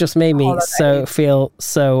like you've just made me feel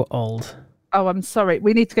so old. Oh, I'm sorry.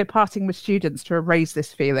 We need to go partying with students to erase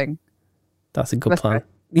this feeling. That's a good plan.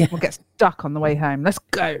 Yeah. We'll get stuck on the way home. Let's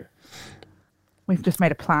go. We've just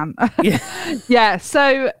made a plan. Yeah. Yeah.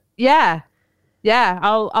 So yeah.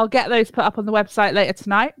 I'll get those put up on the website later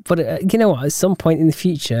tonight. But you know what? At some point in the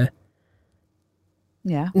future.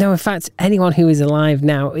 Yeah. No, in fact, anyone who is alive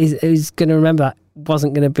now is going to remember that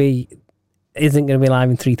isn't going to be alive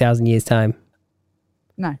in 3,000 years' time.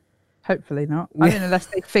 No, hopefully not. I mean, unless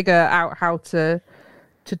they figure out how to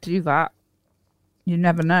do that. You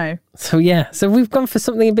never know. So we've gone for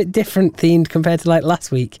something a bit different themed compared to like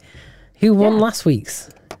last week. Who won last week's?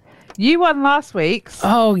 You won last week's.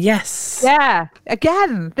 Oh, yes. Yeah.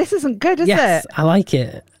 Again, this isn't good, is it? Yes, I like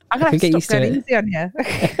it. I'm going to have to stop going easy on you.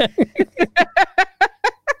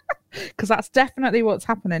 Because that's definitely what's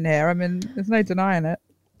happening here. I mean, there's no denying it.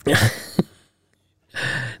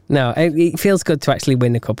 No, it feels good to actually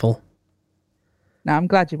win a couple. No, I'm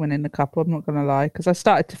glad you're winning a couple. I'm not going to lie. Because I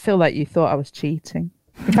started to feel like you thought I was cheating.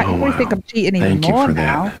 In fact, you probably think I'm cheating even more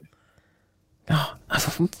now. Oh, I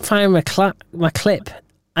find my clip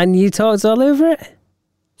and you talked all over it.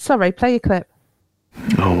 Sorry, play your clip.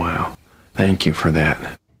 Oh, wow. Thank you for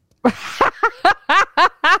that.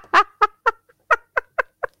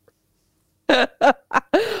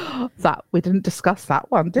 That we didn't discuss that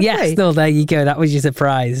one, did we? Yes, no, there you go. That was your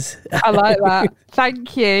surprise. I like that.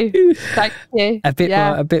 Thank you. Thank you. A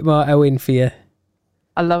bit more Owen for you.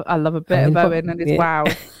 I love a bit of Owen and his wow.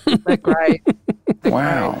 They're great.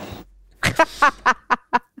 Wow.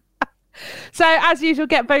 So as usual,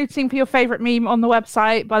 get voting for your favourite meme on the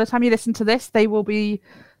website. By the time you listen to this, they will be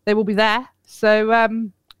there.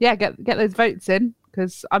 So get those votes in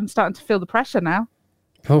because I'm starting to feel the pressure now.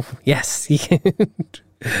 Oh, yes.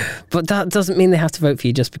 But that doesn't mean they have to vote for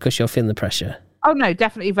you just because you're feeling the pressure. Oh no,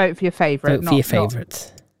 definitely vote for your favourite. Vote for your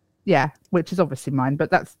favourites. Yeah, which is obviously mine,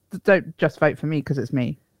 but don't just vote for me because it's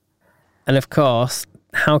me. And of course,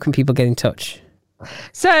 how can people get in touch?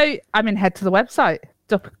 So, I mean, head to the website.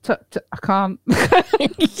 I can't.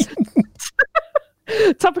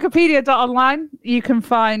 Topicopedia.online. You can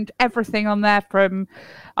find everything on there, from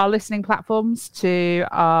our listening platforms to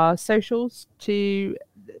our socials to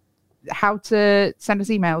how to send us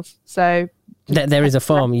emails. So there is a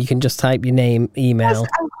form. You can just type your name, email. There's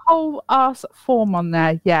a whole arse form on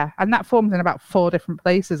there, yeah. And that form's in about 4 different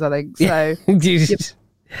places, I think. So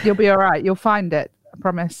you'll be all right. You'll find it. I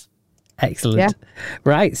promise. Excellent. Yeah.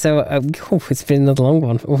 Right. So it's been another long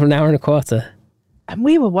one, over an hour and a quarter. And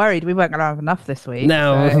we were worried we weren't going to have enough this week.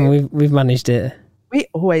 No, so we've managed it. we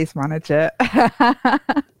always manage it.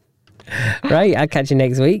 Right. I'll catch you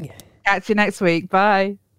next week. Catch you next week. Bye.